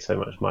it made so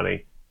much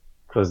money,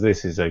 because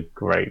this is a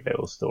great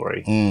little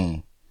story.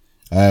 I'm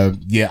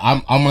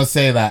gonna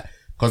say that,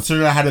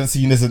 considering I hadn't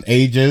seen this in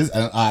ages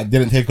and I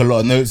didn't take a lot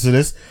of notes of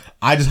this,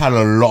 I just had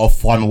a lot of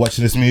fun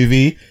watching this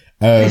movie.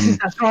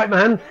 That's right,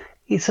 man.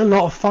 It's a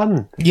lot of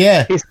fun.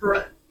 Yeah.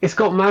 It's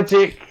got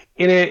magic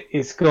in it.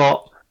 It's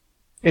got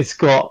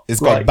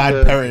like bad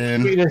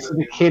parenting.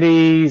 The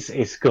kiddies.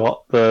 It's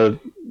got the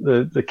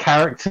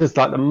characters,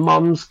 like the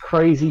mum's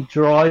crazy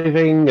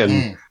driving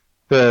and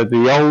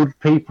the old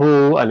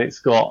people, and it's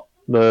got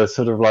the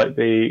sort of like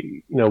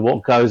the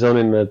what goes on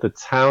in the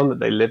town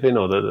that they live in,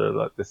 or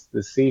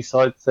the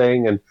seaside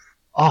thing, and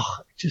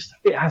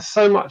it has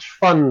so much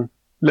fun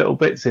little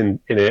bits in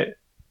it.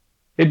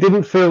 it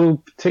didn't feel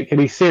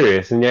particularly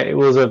serious, and yet it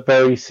was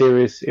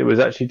it was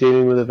actually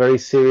dealing with a very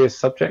serious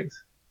subject.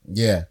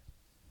 Yeah.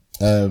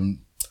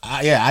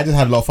 I just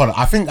had a lot of fun.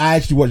 I think I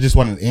actually watched this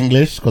one in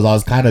English because I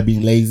was kind of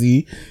being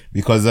lazy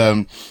because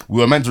we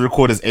were meant to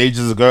record this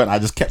ages ago and I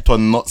just kept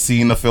on not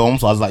seeing the film.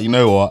 So I was like, you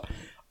know what?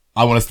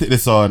 I want to stick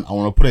this on. I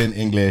want to put it in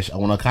English. I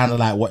want to kind of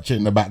like watch it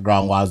in the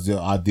background while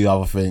I do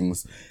other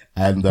things.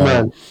 And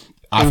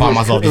I found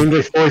myself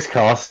English voice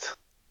cast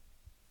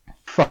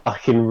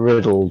fucking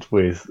riddled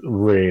with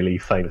really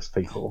famous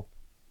people.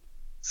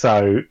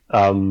 So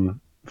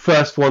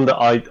first one that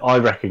I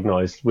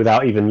recognised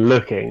without even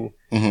looking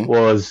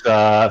was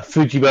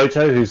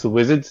Fujimoto, who's the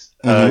wizard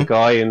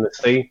guy in the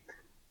sea.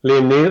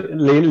 Liam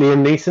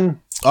Neeson.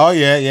 Oh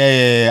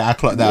yeah. I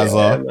clocked that as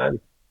well. Man.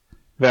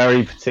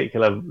 Very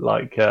particular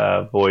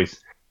voice.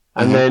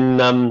 And then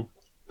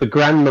the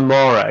Grand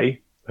Mamore,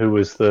 who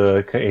was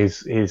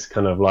his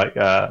kind of like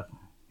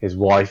his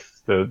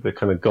wife, the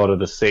kind of god of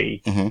the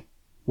sea,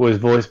 was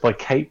voiced by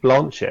Kate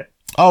Blanchett.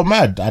 Oh,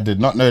 mad! I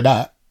did not know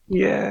that.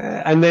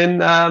 Yeah, and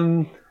then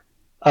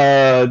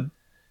how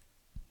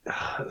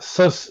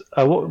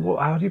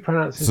do you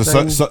pronounce his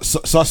name?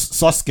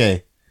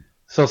 Sosuke.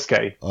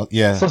 Sosuke.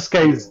 Yeah.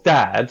 Sosuke's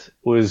dad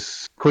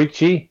was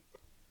Koichi,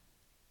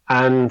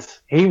 and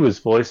he was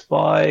voiced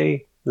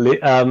by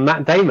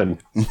Matt Damon.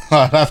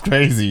 That's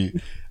crazy.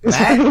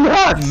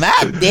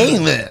 Matt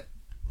Damon.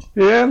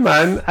 Yeah,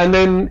 man. And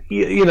then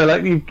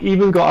you've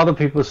even got other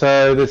people.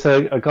 So there's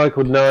a guy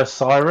called Noah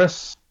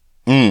Cyrus,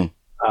 who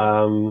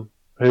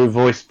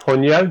voiced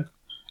Ponyo.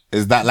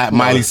 Is that like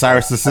Miley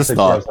Cyrus's sister?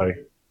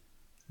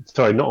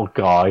 Sorry, not a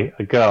guy.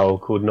 A girl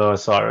called Noah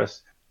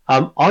Cyrus.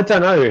 I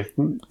don't know if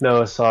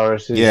Noah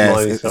Cyrus is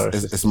Miley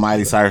Cyrus. It's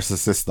Miley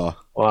Cyrus's sister.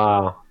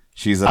 Wow.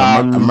 She's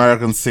an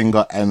American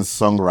singer and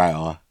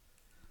songwriter.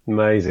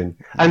 Amazing.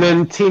 And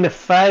then Tina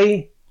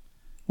Fey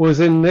was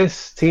in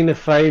this. Tina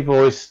Fey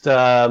voiced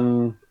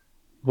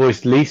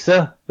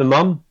Lisa, the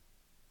mum.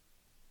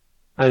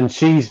 And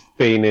she's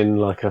been in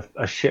like a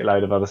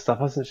shitload of other stuff,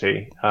 hasn't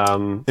she?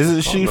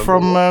 Isn't she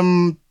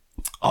from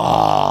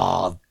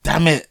oh,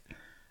 damn it.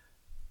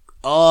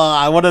 Oh,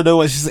 I want to know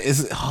what she's.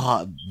 It's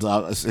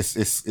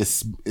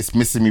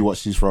missing me what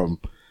she's from,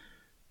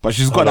 but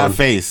she's got that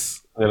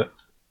face.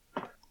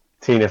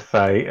 Tina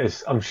Fey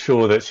I'm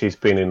sure that she's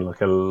been in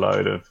like a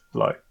load of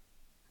like.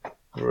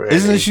 Really...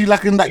 Isn't she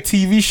like in that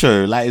TV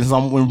show? Like in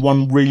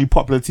one really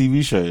popular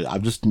TV show?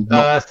 I'm just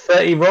not...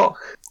 30 Rock.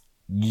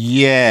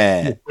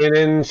 Yeah.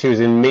 She was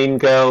in Mean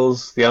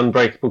Girls, The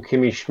Unbreakable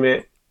Kimmy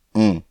Schmidt,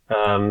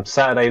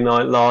 Saturday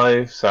Night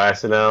Live, so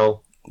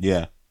SNL.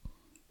 Yeah.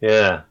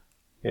 Yeah,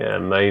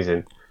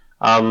 amazing.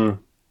 And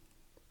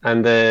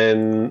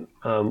then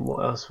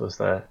what else was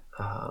there?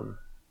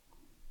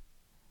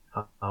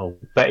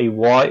 Betty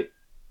White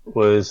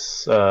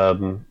was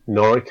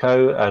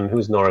Noriko, and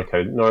who's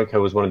Noriko?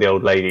 Noriko was one of the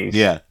old ladies.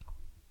 Yeah.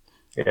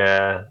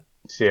 I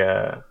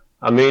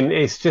mean,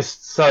 it's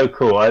just so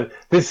cool.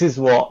 This is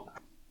what,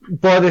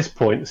 by this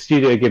point,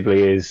 Studio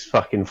Ghibli is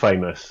fucking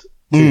famous.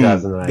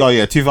 2008. Oh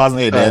yeah,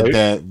 2008.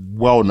 They're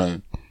well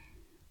known.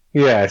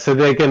 Yeah, so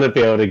they're going to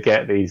be able to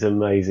get these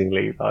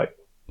amazingly like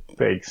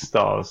big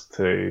stars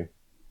to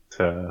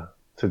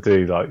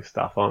do like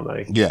stuff, aren't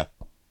they? Yeah.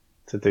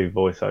 To do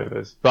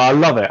voiceovers. But I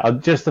love it.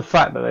 Just the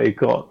fact that they've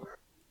got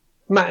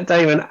Matt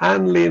Damon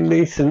and Liam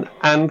Neeson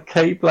and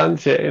Kate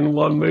Blanchett in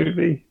one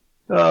movie.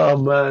 Oh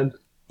man.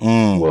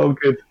 Well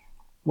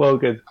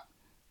good.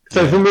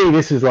 So for me,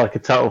 this is like a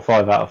total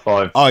 5 out of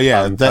 5. Oh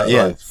yeah,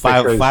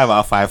 5 out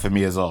of 5 for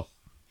me as well.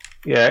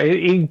 Yeah,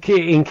 it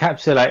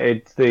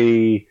encapsulated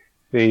the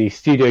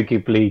Studio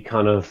Ghibli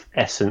kind of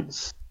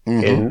essence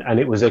and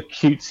it was a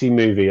cutesy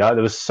movie. There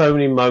was so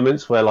many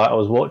moments where like I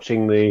was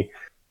watching the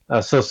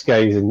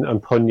Sosuke's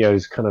and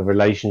Ponyo's kind of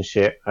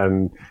relationship,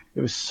 and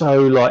it was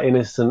so like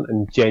innocent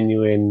and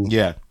genuine.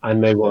 Yeah,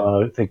 and they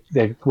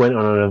went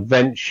on an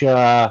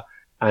adventure,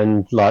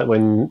 and like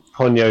when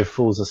Ponyo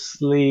falls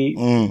asleep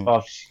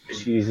after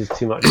she uses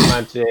too much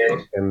magic,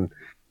 and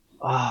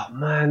oh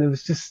man, it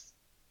was just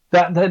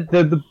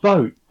the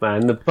boat,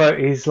 man. The boat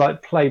is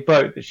like play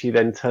boat that she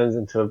then turns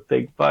into a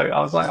big boat.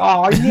 I was like,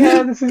 oh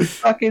yeah, this is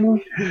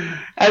fucking.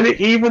 And it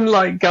even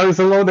like goes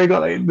along. They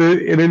got like,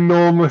 an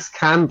enormous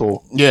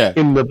candle,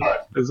 in the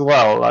boat as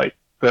well, like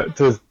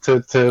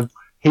to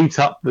heat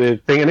up the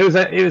thing. And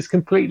it was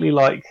completely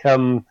like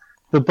the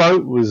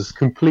boat was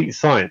complete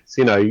science.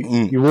 You know,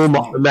 you warm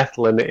up the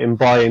metal and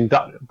by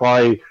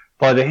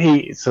the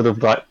heat, it sort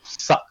of like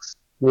sucks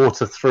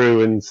water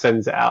through and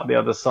sends it out the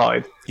other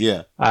side.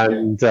 Yeah.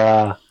 And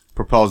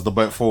propels the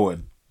boat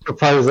forward. And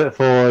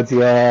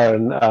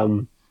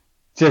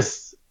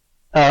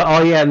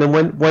and then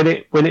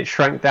when it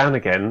shrank down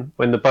again,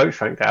 when the boat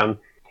shrank down,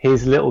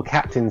 his little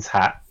captain's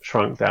hat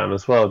shrunk down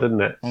as well,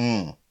 didn't it?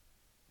 And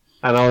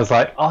I was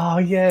like, oh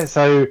yeah,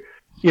 so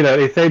you know,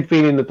 if they'd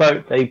been in the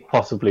boat, they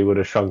possibly would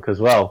have shrunk as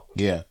well.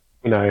 Yeah.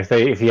 You know,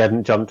 if he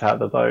hadn't jumped out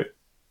the boat.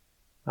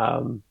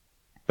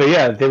 But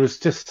yeah, there was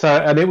just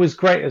and it was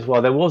great as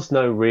well. There was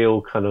no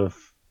real kind of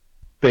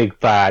big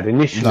bad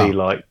initially.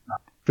 Like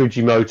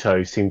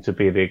Fujimoto seemed to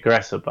be the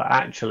aggressor, but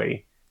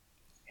actually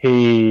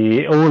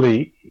all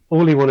he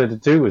wanted to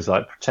do was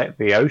like protect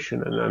the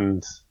ocean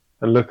and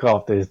look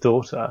after his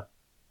daughter,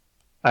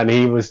 and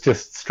he was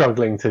just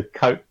struggling to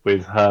cope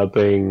with her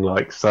being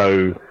like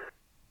her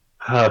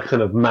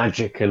kind of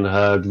magic and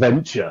her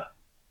adventure.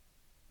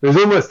 It was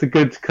almost a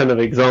good kind of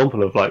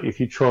example of like if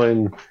you try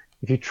and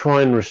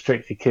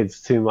restrict your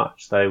kids too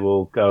much, they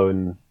will go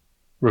and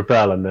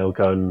rebel, and they'll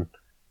go and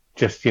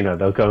just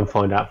they'll go and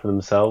find out for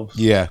themselves.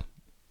 Yeah.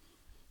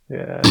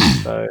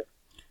 So,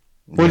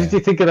 what did you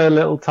think of their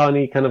little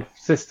tiny kind of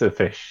sisters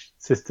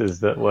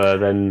that were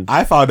then?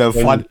 I found them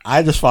fun.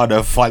 I just found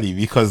them funny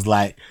because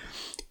like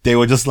they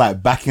were just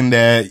like backing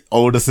their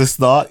older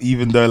sister,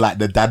 even though like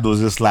the dad was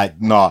just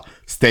like, "Nah,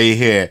 stay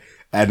here."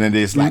 And then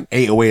they just like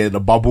ate away at the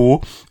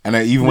bubble. And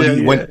then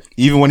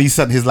even when he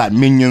sent his like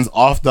minions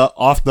after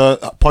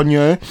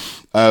Ponyo,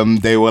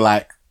 they were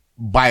like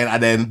biting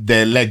at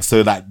their legs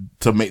so that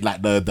to make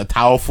like the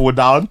tower fall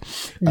down.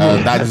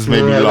 That just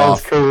made me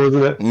laugh. That's cool,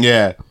 wasn't it?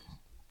 Yeah.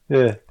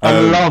 Yeah. I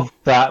love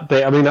that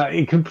bit. I mean,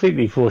 it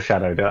completely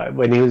foreshadowed it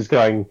when he was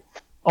going,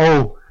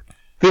 "Oh,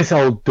 this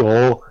old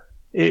door,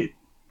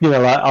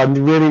 I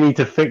really need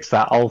to fix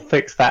that. I'll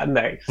fix that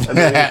next." And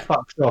then he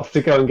fucks off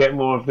to go and get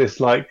more of this,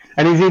 like,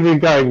 and he's even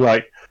going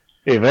like,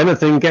 "If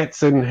anything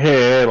gets in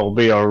here, it'll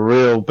be a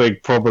real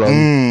big problem."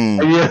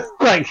 And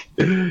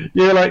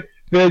you're like,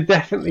 they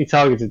definitely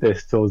targeted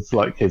this towards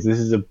like kids. This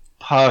is a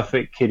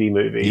perfect kiddie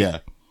movie. Yeah.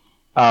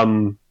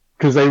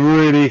 Because they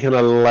really kind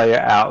of lay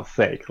it out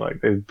thick, like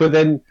this. But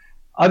then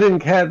I didn't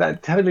care.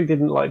 That totally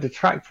didn't like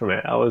detract from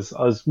it. I was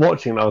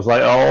watching and I was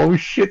like, "Oh,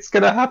 shit's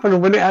gonna happen!"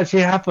 And when it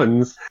actually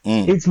happens,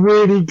 it's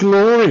really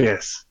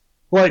glorious.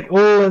 Like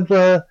all of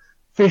the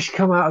fish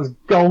come out as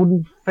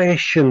golden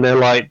fish, and they're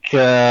like,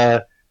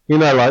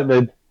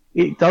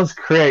 it does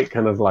create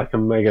kind of like a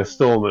mega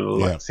storm and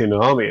like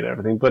tsunami and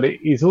everything. But it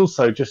is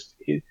also just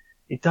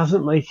it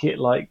doesn't make it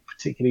like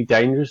particularly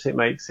dangerous. It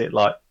makes it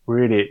like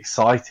really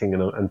exciting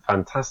and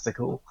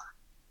fantastical.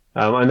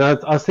 And I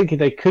was thinking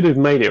they could have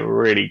made it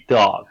really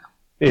dark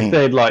if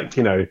they'd like,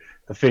 the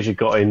fish had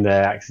got in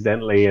there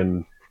accidentally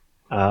and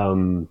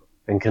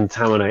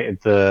contaminated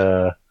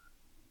the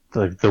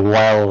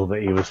well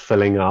that he was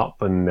filling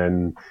up, and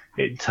then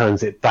it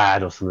turns it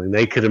bad or something.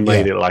 They could have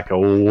made it like a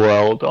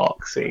well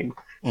dark scene.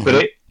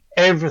 But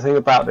everything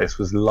about this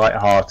was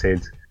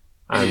light-hearted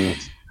and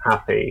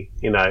happy.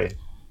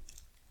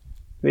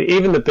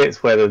 Even the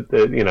bits where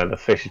the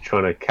fish are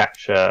trying to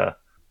catch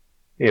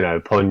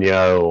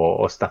Ponyo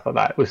or stuff like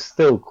that, it was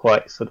still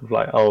quite sort of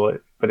like,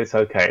 but it's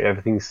okay,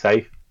 everything's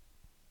safe.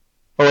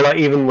 Or like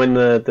even when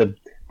the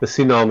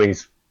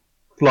tsunami's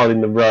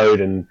flooding the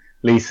road and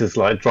Lisa's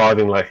like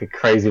driving like a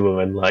crazy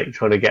woman, like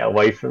trying to get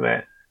away from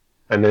it,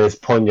 and there's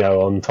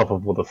Ponyo on top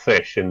of all the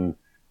fish, and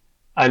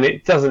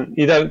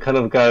you don't kind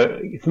of go,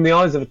 from the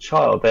eyes of a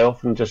child, they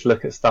often just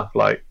look at stuff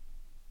like,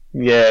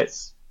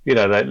 it's, I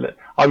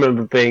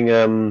remember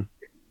being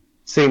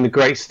seeing the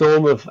Great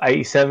Storm of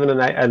 '87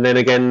 and then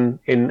again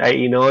in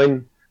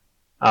 '89.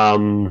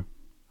 And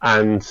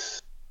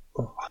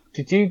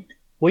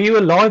were you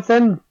alive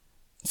then?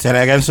 Say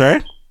that again,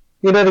 sorry?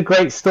 The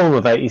Great Storm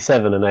of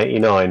 '87 and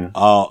 '89.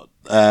 Oh,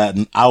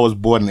 I was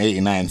born in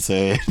 '89, so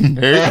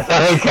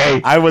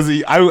okay. I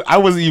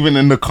wasn't even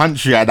in the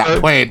country at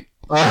that point.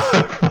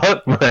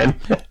 Fuck, man.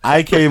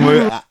 I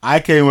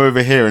came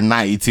over here in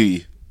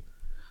 '92.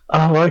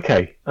 Oh,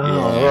 okay.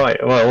 Oh,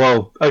 right.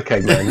 Well, okay,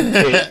 man.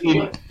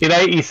 In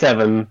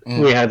 '87,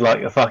 we had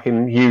like a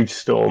fucking huge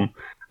storm,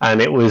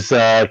 and it was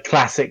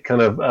classic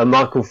kind of.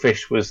 Michael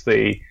Fish was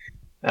the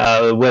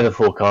weather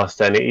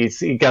forecaster, and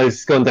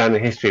it's gone down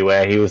in history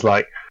where he was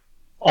like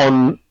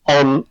on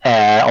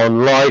air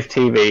on live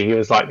TV. He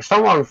was like,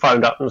 someone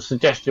phoned up and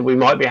suggested we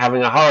might be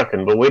having a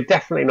hurricane, but we're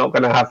definitely not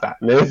going to have that.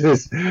 And there was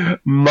this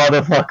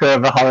motherfucker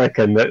of a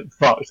hurricane that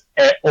fucked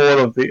all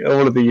of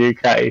the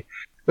UK.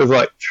 There was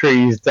like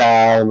trees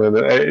down, and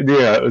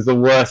it was the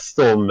worst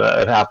storm that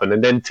had happened.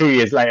 And then 2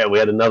 years later, we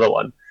had another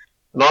one.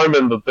 And I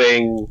remember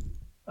being,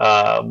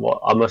 I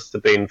must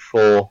have been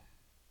 4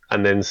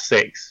 and then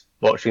 6,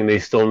 watching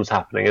these storms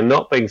happening and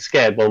not being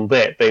scared one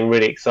bit, being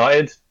really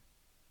excited.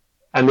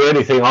 And the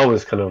only thing I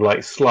was kind of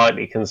like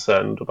slightly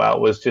concerned about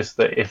was just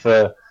that if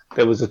there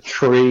was a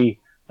tree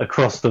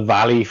across the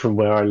valley from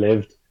where I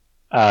lived,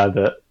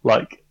 that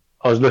like,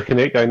 I was looking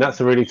at it going, that's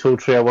a really tall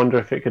tree. I wonder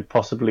if it could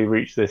possibly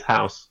reach this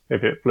house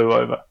if it flew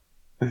over.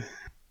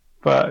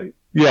 But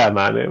yeah,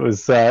 man, it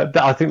was.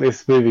 I think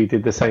this movie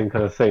did the same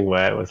kind of thing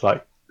where it was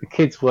like the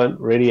kids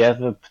weren't really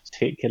ever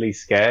particularly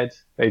scared.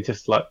 They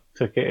just like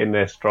took it in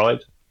their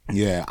stride.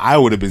 Yeah, I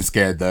would have been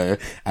scared though.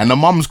 And the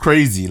mum's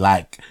crazy.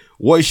 Like,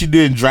 what is she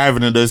doing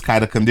driving in those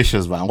kind of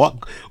conditions, man?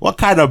 What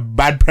kind of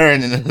bad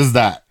parenting is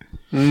that?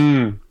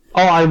 Oh,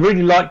 I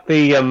really like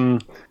the.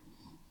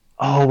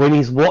 When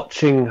he's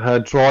watching her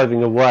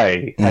driving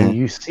away, and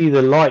you see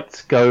the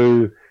lights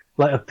go,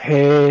 like,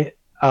 appear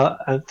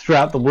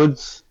throughout the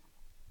woods.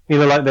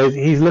 Like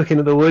he's looking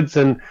at the woods,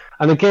 and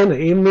again,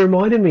 it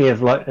reminded me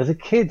of, like, as a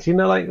kid,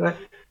 like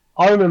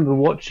I remember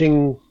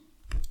watching,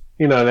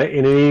 you know,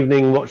 in an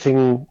evening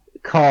watching a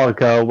car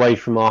go away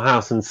from our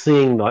house and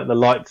seeing like the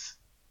lights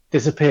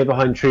disappear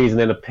behind trees and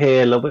then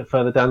appear a little bit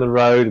further down the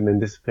road and then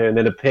disappear and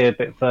then appear a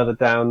bit further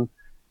down.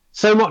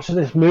 So much of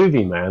this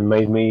movie, man,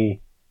 made me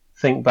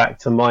think back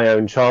to my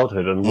own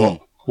childhood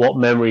and what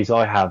memories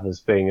I have as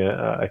being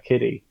a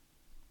kiddie.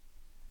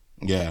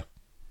 Yeah.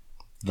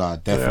 No,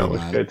 definitely,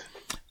 was man. Good.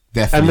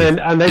 Definitely.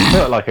 And they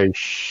put like a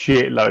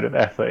shitload of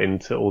effort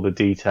into all the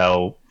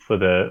detail for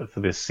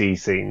the sea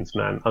scenes,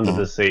 man, under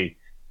the sea.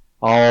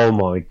 Oh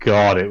my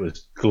god, it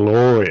was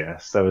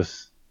glorious.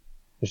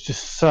 It's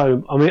just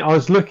so. I mean, I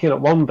was looking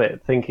at one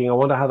bit, thinking, I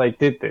wonder how they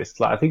did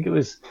this. Like, I think it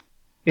was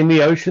in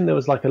the ocean. There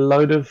was like a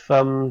load of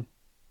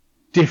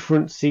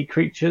different sea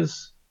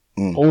creatures,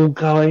 all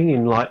going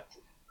in like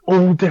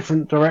all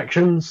different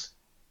directions,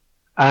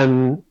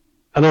 and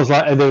I was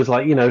like, and there was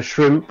like, you know,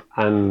 shrimp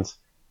and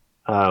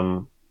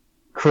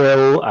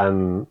krill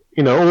and,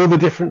 you know, all the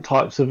different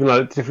types of, you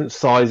know, different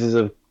sizes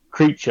of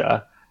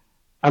creature.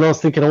 And I was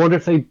thinking, I wonder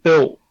if they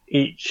built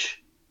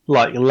each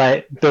like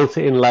built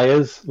it in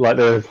layers, like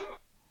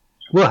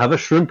we'll have a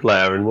shrimp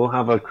layer and we'll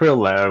have a krill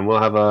layer and we'll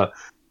have a,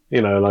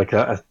 you know, like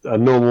a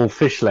normal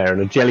fish layer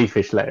and a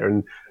jellyfish layer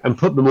and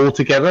put them all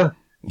together.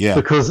 Yeah.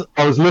 Because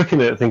I was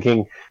looking at it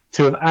thinking,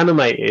 to have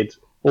animated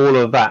all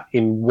of that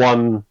in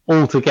one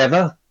all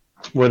together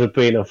would have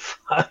been a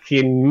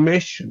fucking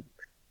mission.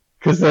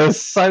 Because there's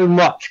so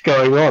much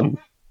going on.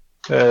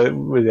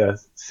 With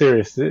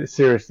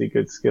seriously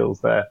good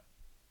skills there.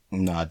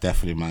 No,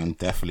 definitely, man.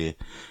 Definitely.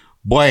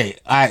 Boy,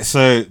 alright,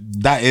 so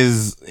that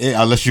is it.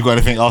 Unless you got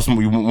anything else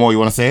more you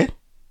want to say?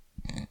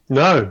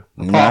 No.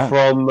 Apart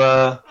from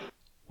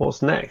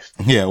what's next?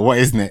 Yeah, what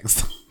is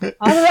next?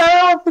 I don't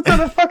know. I've got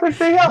to fucking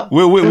thing up.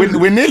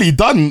 We're nearly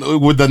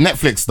done with the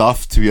Netflix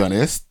stuff, to be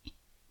honest.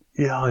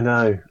 Yeah, I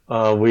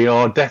know. We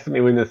are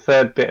definitely in the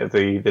third bit of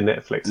the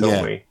Netflix,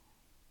 aren't we?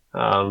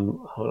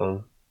 Hold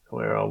on.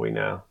 Where are we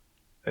now?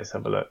 Let's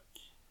have a look.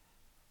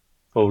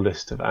 Full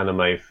list of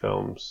anime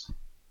films.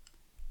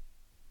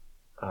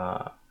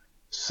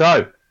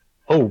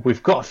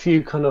 We've got a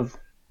few kind of.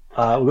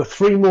 We've got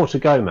 3 more to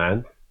go,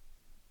 man.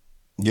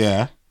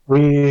 Yeah.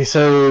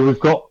 We've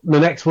got the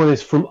next one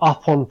is From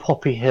Up on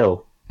Poppy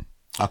Hill.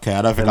 Okay,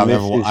 I don't think I've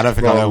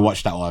ever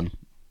watched that one.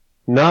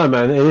 No,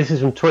 man. This is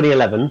from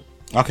 2011.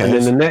 Okay. And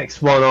then the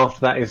next one after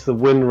that is The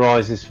Wind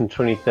Rises from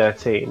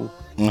 2013.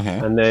 Okay.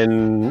 And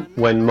then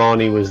When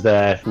Marnie Was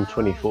There from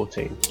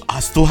 2014.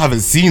 I still haven't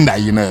seen that,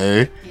 you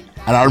know.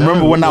 And I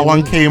remember when that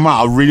one came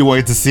out, I really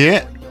wanted to see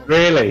it.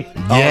 Really?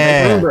 Yeah.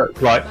 I remember,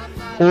 like,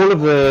 all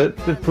of the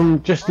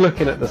from just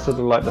looking at the sort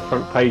of like the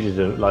front pages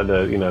of like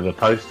the, you know, the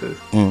posters,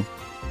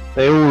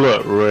 they all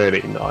look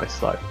really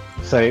nice, like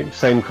same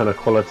kind of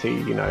quality,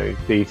 you know,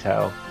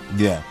 detail.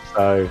 Yeah.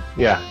 So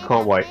yeah,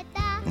 can't wait.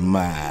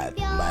 Mad.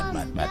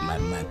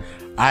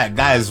 Alright,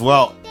 guys,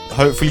 well,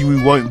 hopefully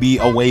we won't be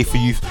away for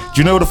you. Do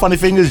you know what the funny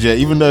thing is, yeah?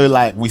 Even though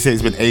like we say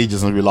it's been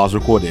ages since we last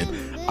recorded,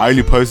 I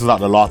only posted out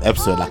the last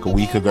episode like a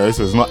week ago,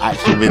 so it's not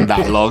actually been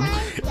that long.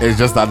 It's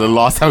just that the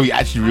last time we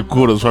actually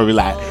recorded was probably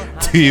like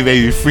 2,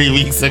 maybe 3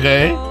 weeks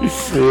ago.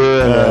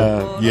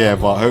 Yeah,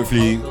 but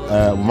hopefully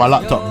with my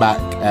laptop back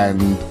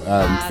and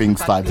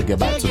things starting to get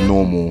back to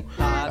normal,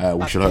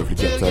 we should hopefully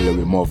get to a little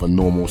bit more of a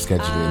normal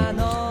scheduling.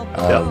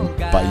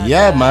 But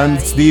yeah, man,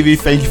 Stevie,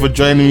 thank you for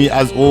joining me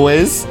as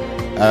always.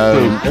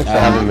 Thanks for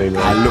having me,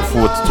 man. I look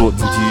forward to talking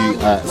to you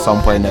at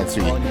some point next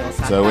week.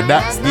 So with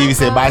that, Stevie,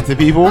 say bye to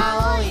people.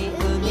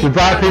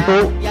 Goodbye,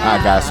 people.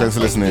 Alright, guys, thanks for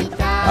listening.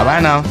 Bye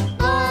bye now.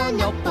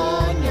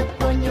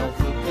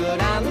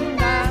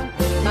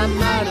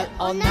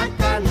 お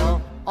腹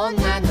の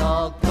女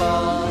の子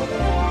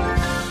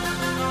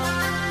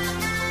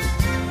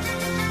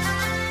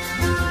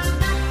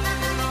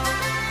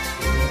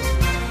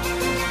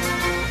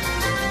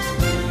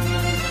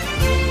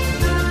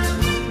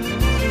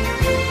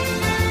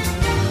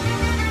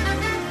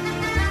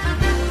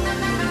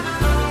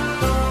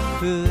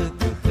ふ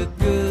くふ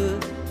く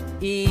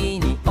いい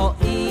匂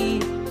い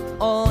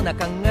お腹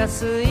が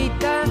空い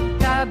た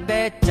食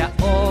べちゃ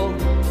お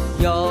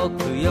うよ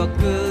くよ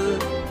く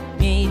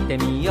見て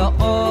みよ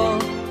う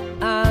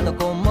あの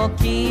子も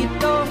きっ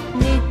と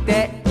似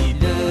てい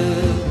る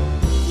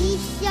一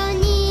緒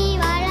に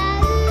笑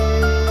う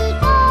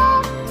と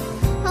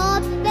ほっ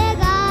ぺ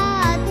が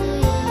熱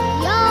い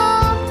よ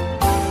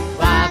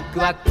ワク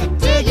ワク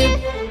チュギ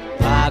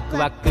ワク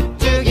ワク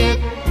チュギ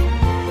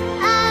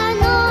あ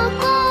の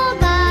子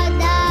が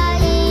大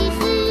好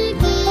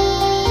き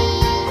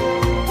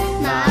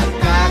真っ赤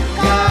っ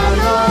か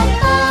の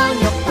ポ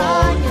ニョポ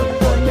ニョ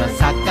ポニョ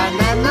魚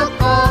の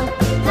子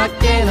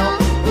崖の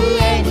上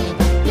に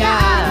や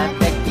っ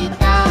てき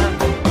た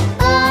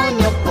ポニ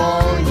ョポ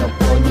ニョ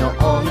ポニョ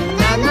女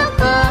の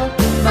子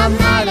まん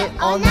丸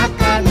お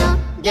腹の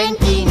元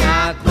気な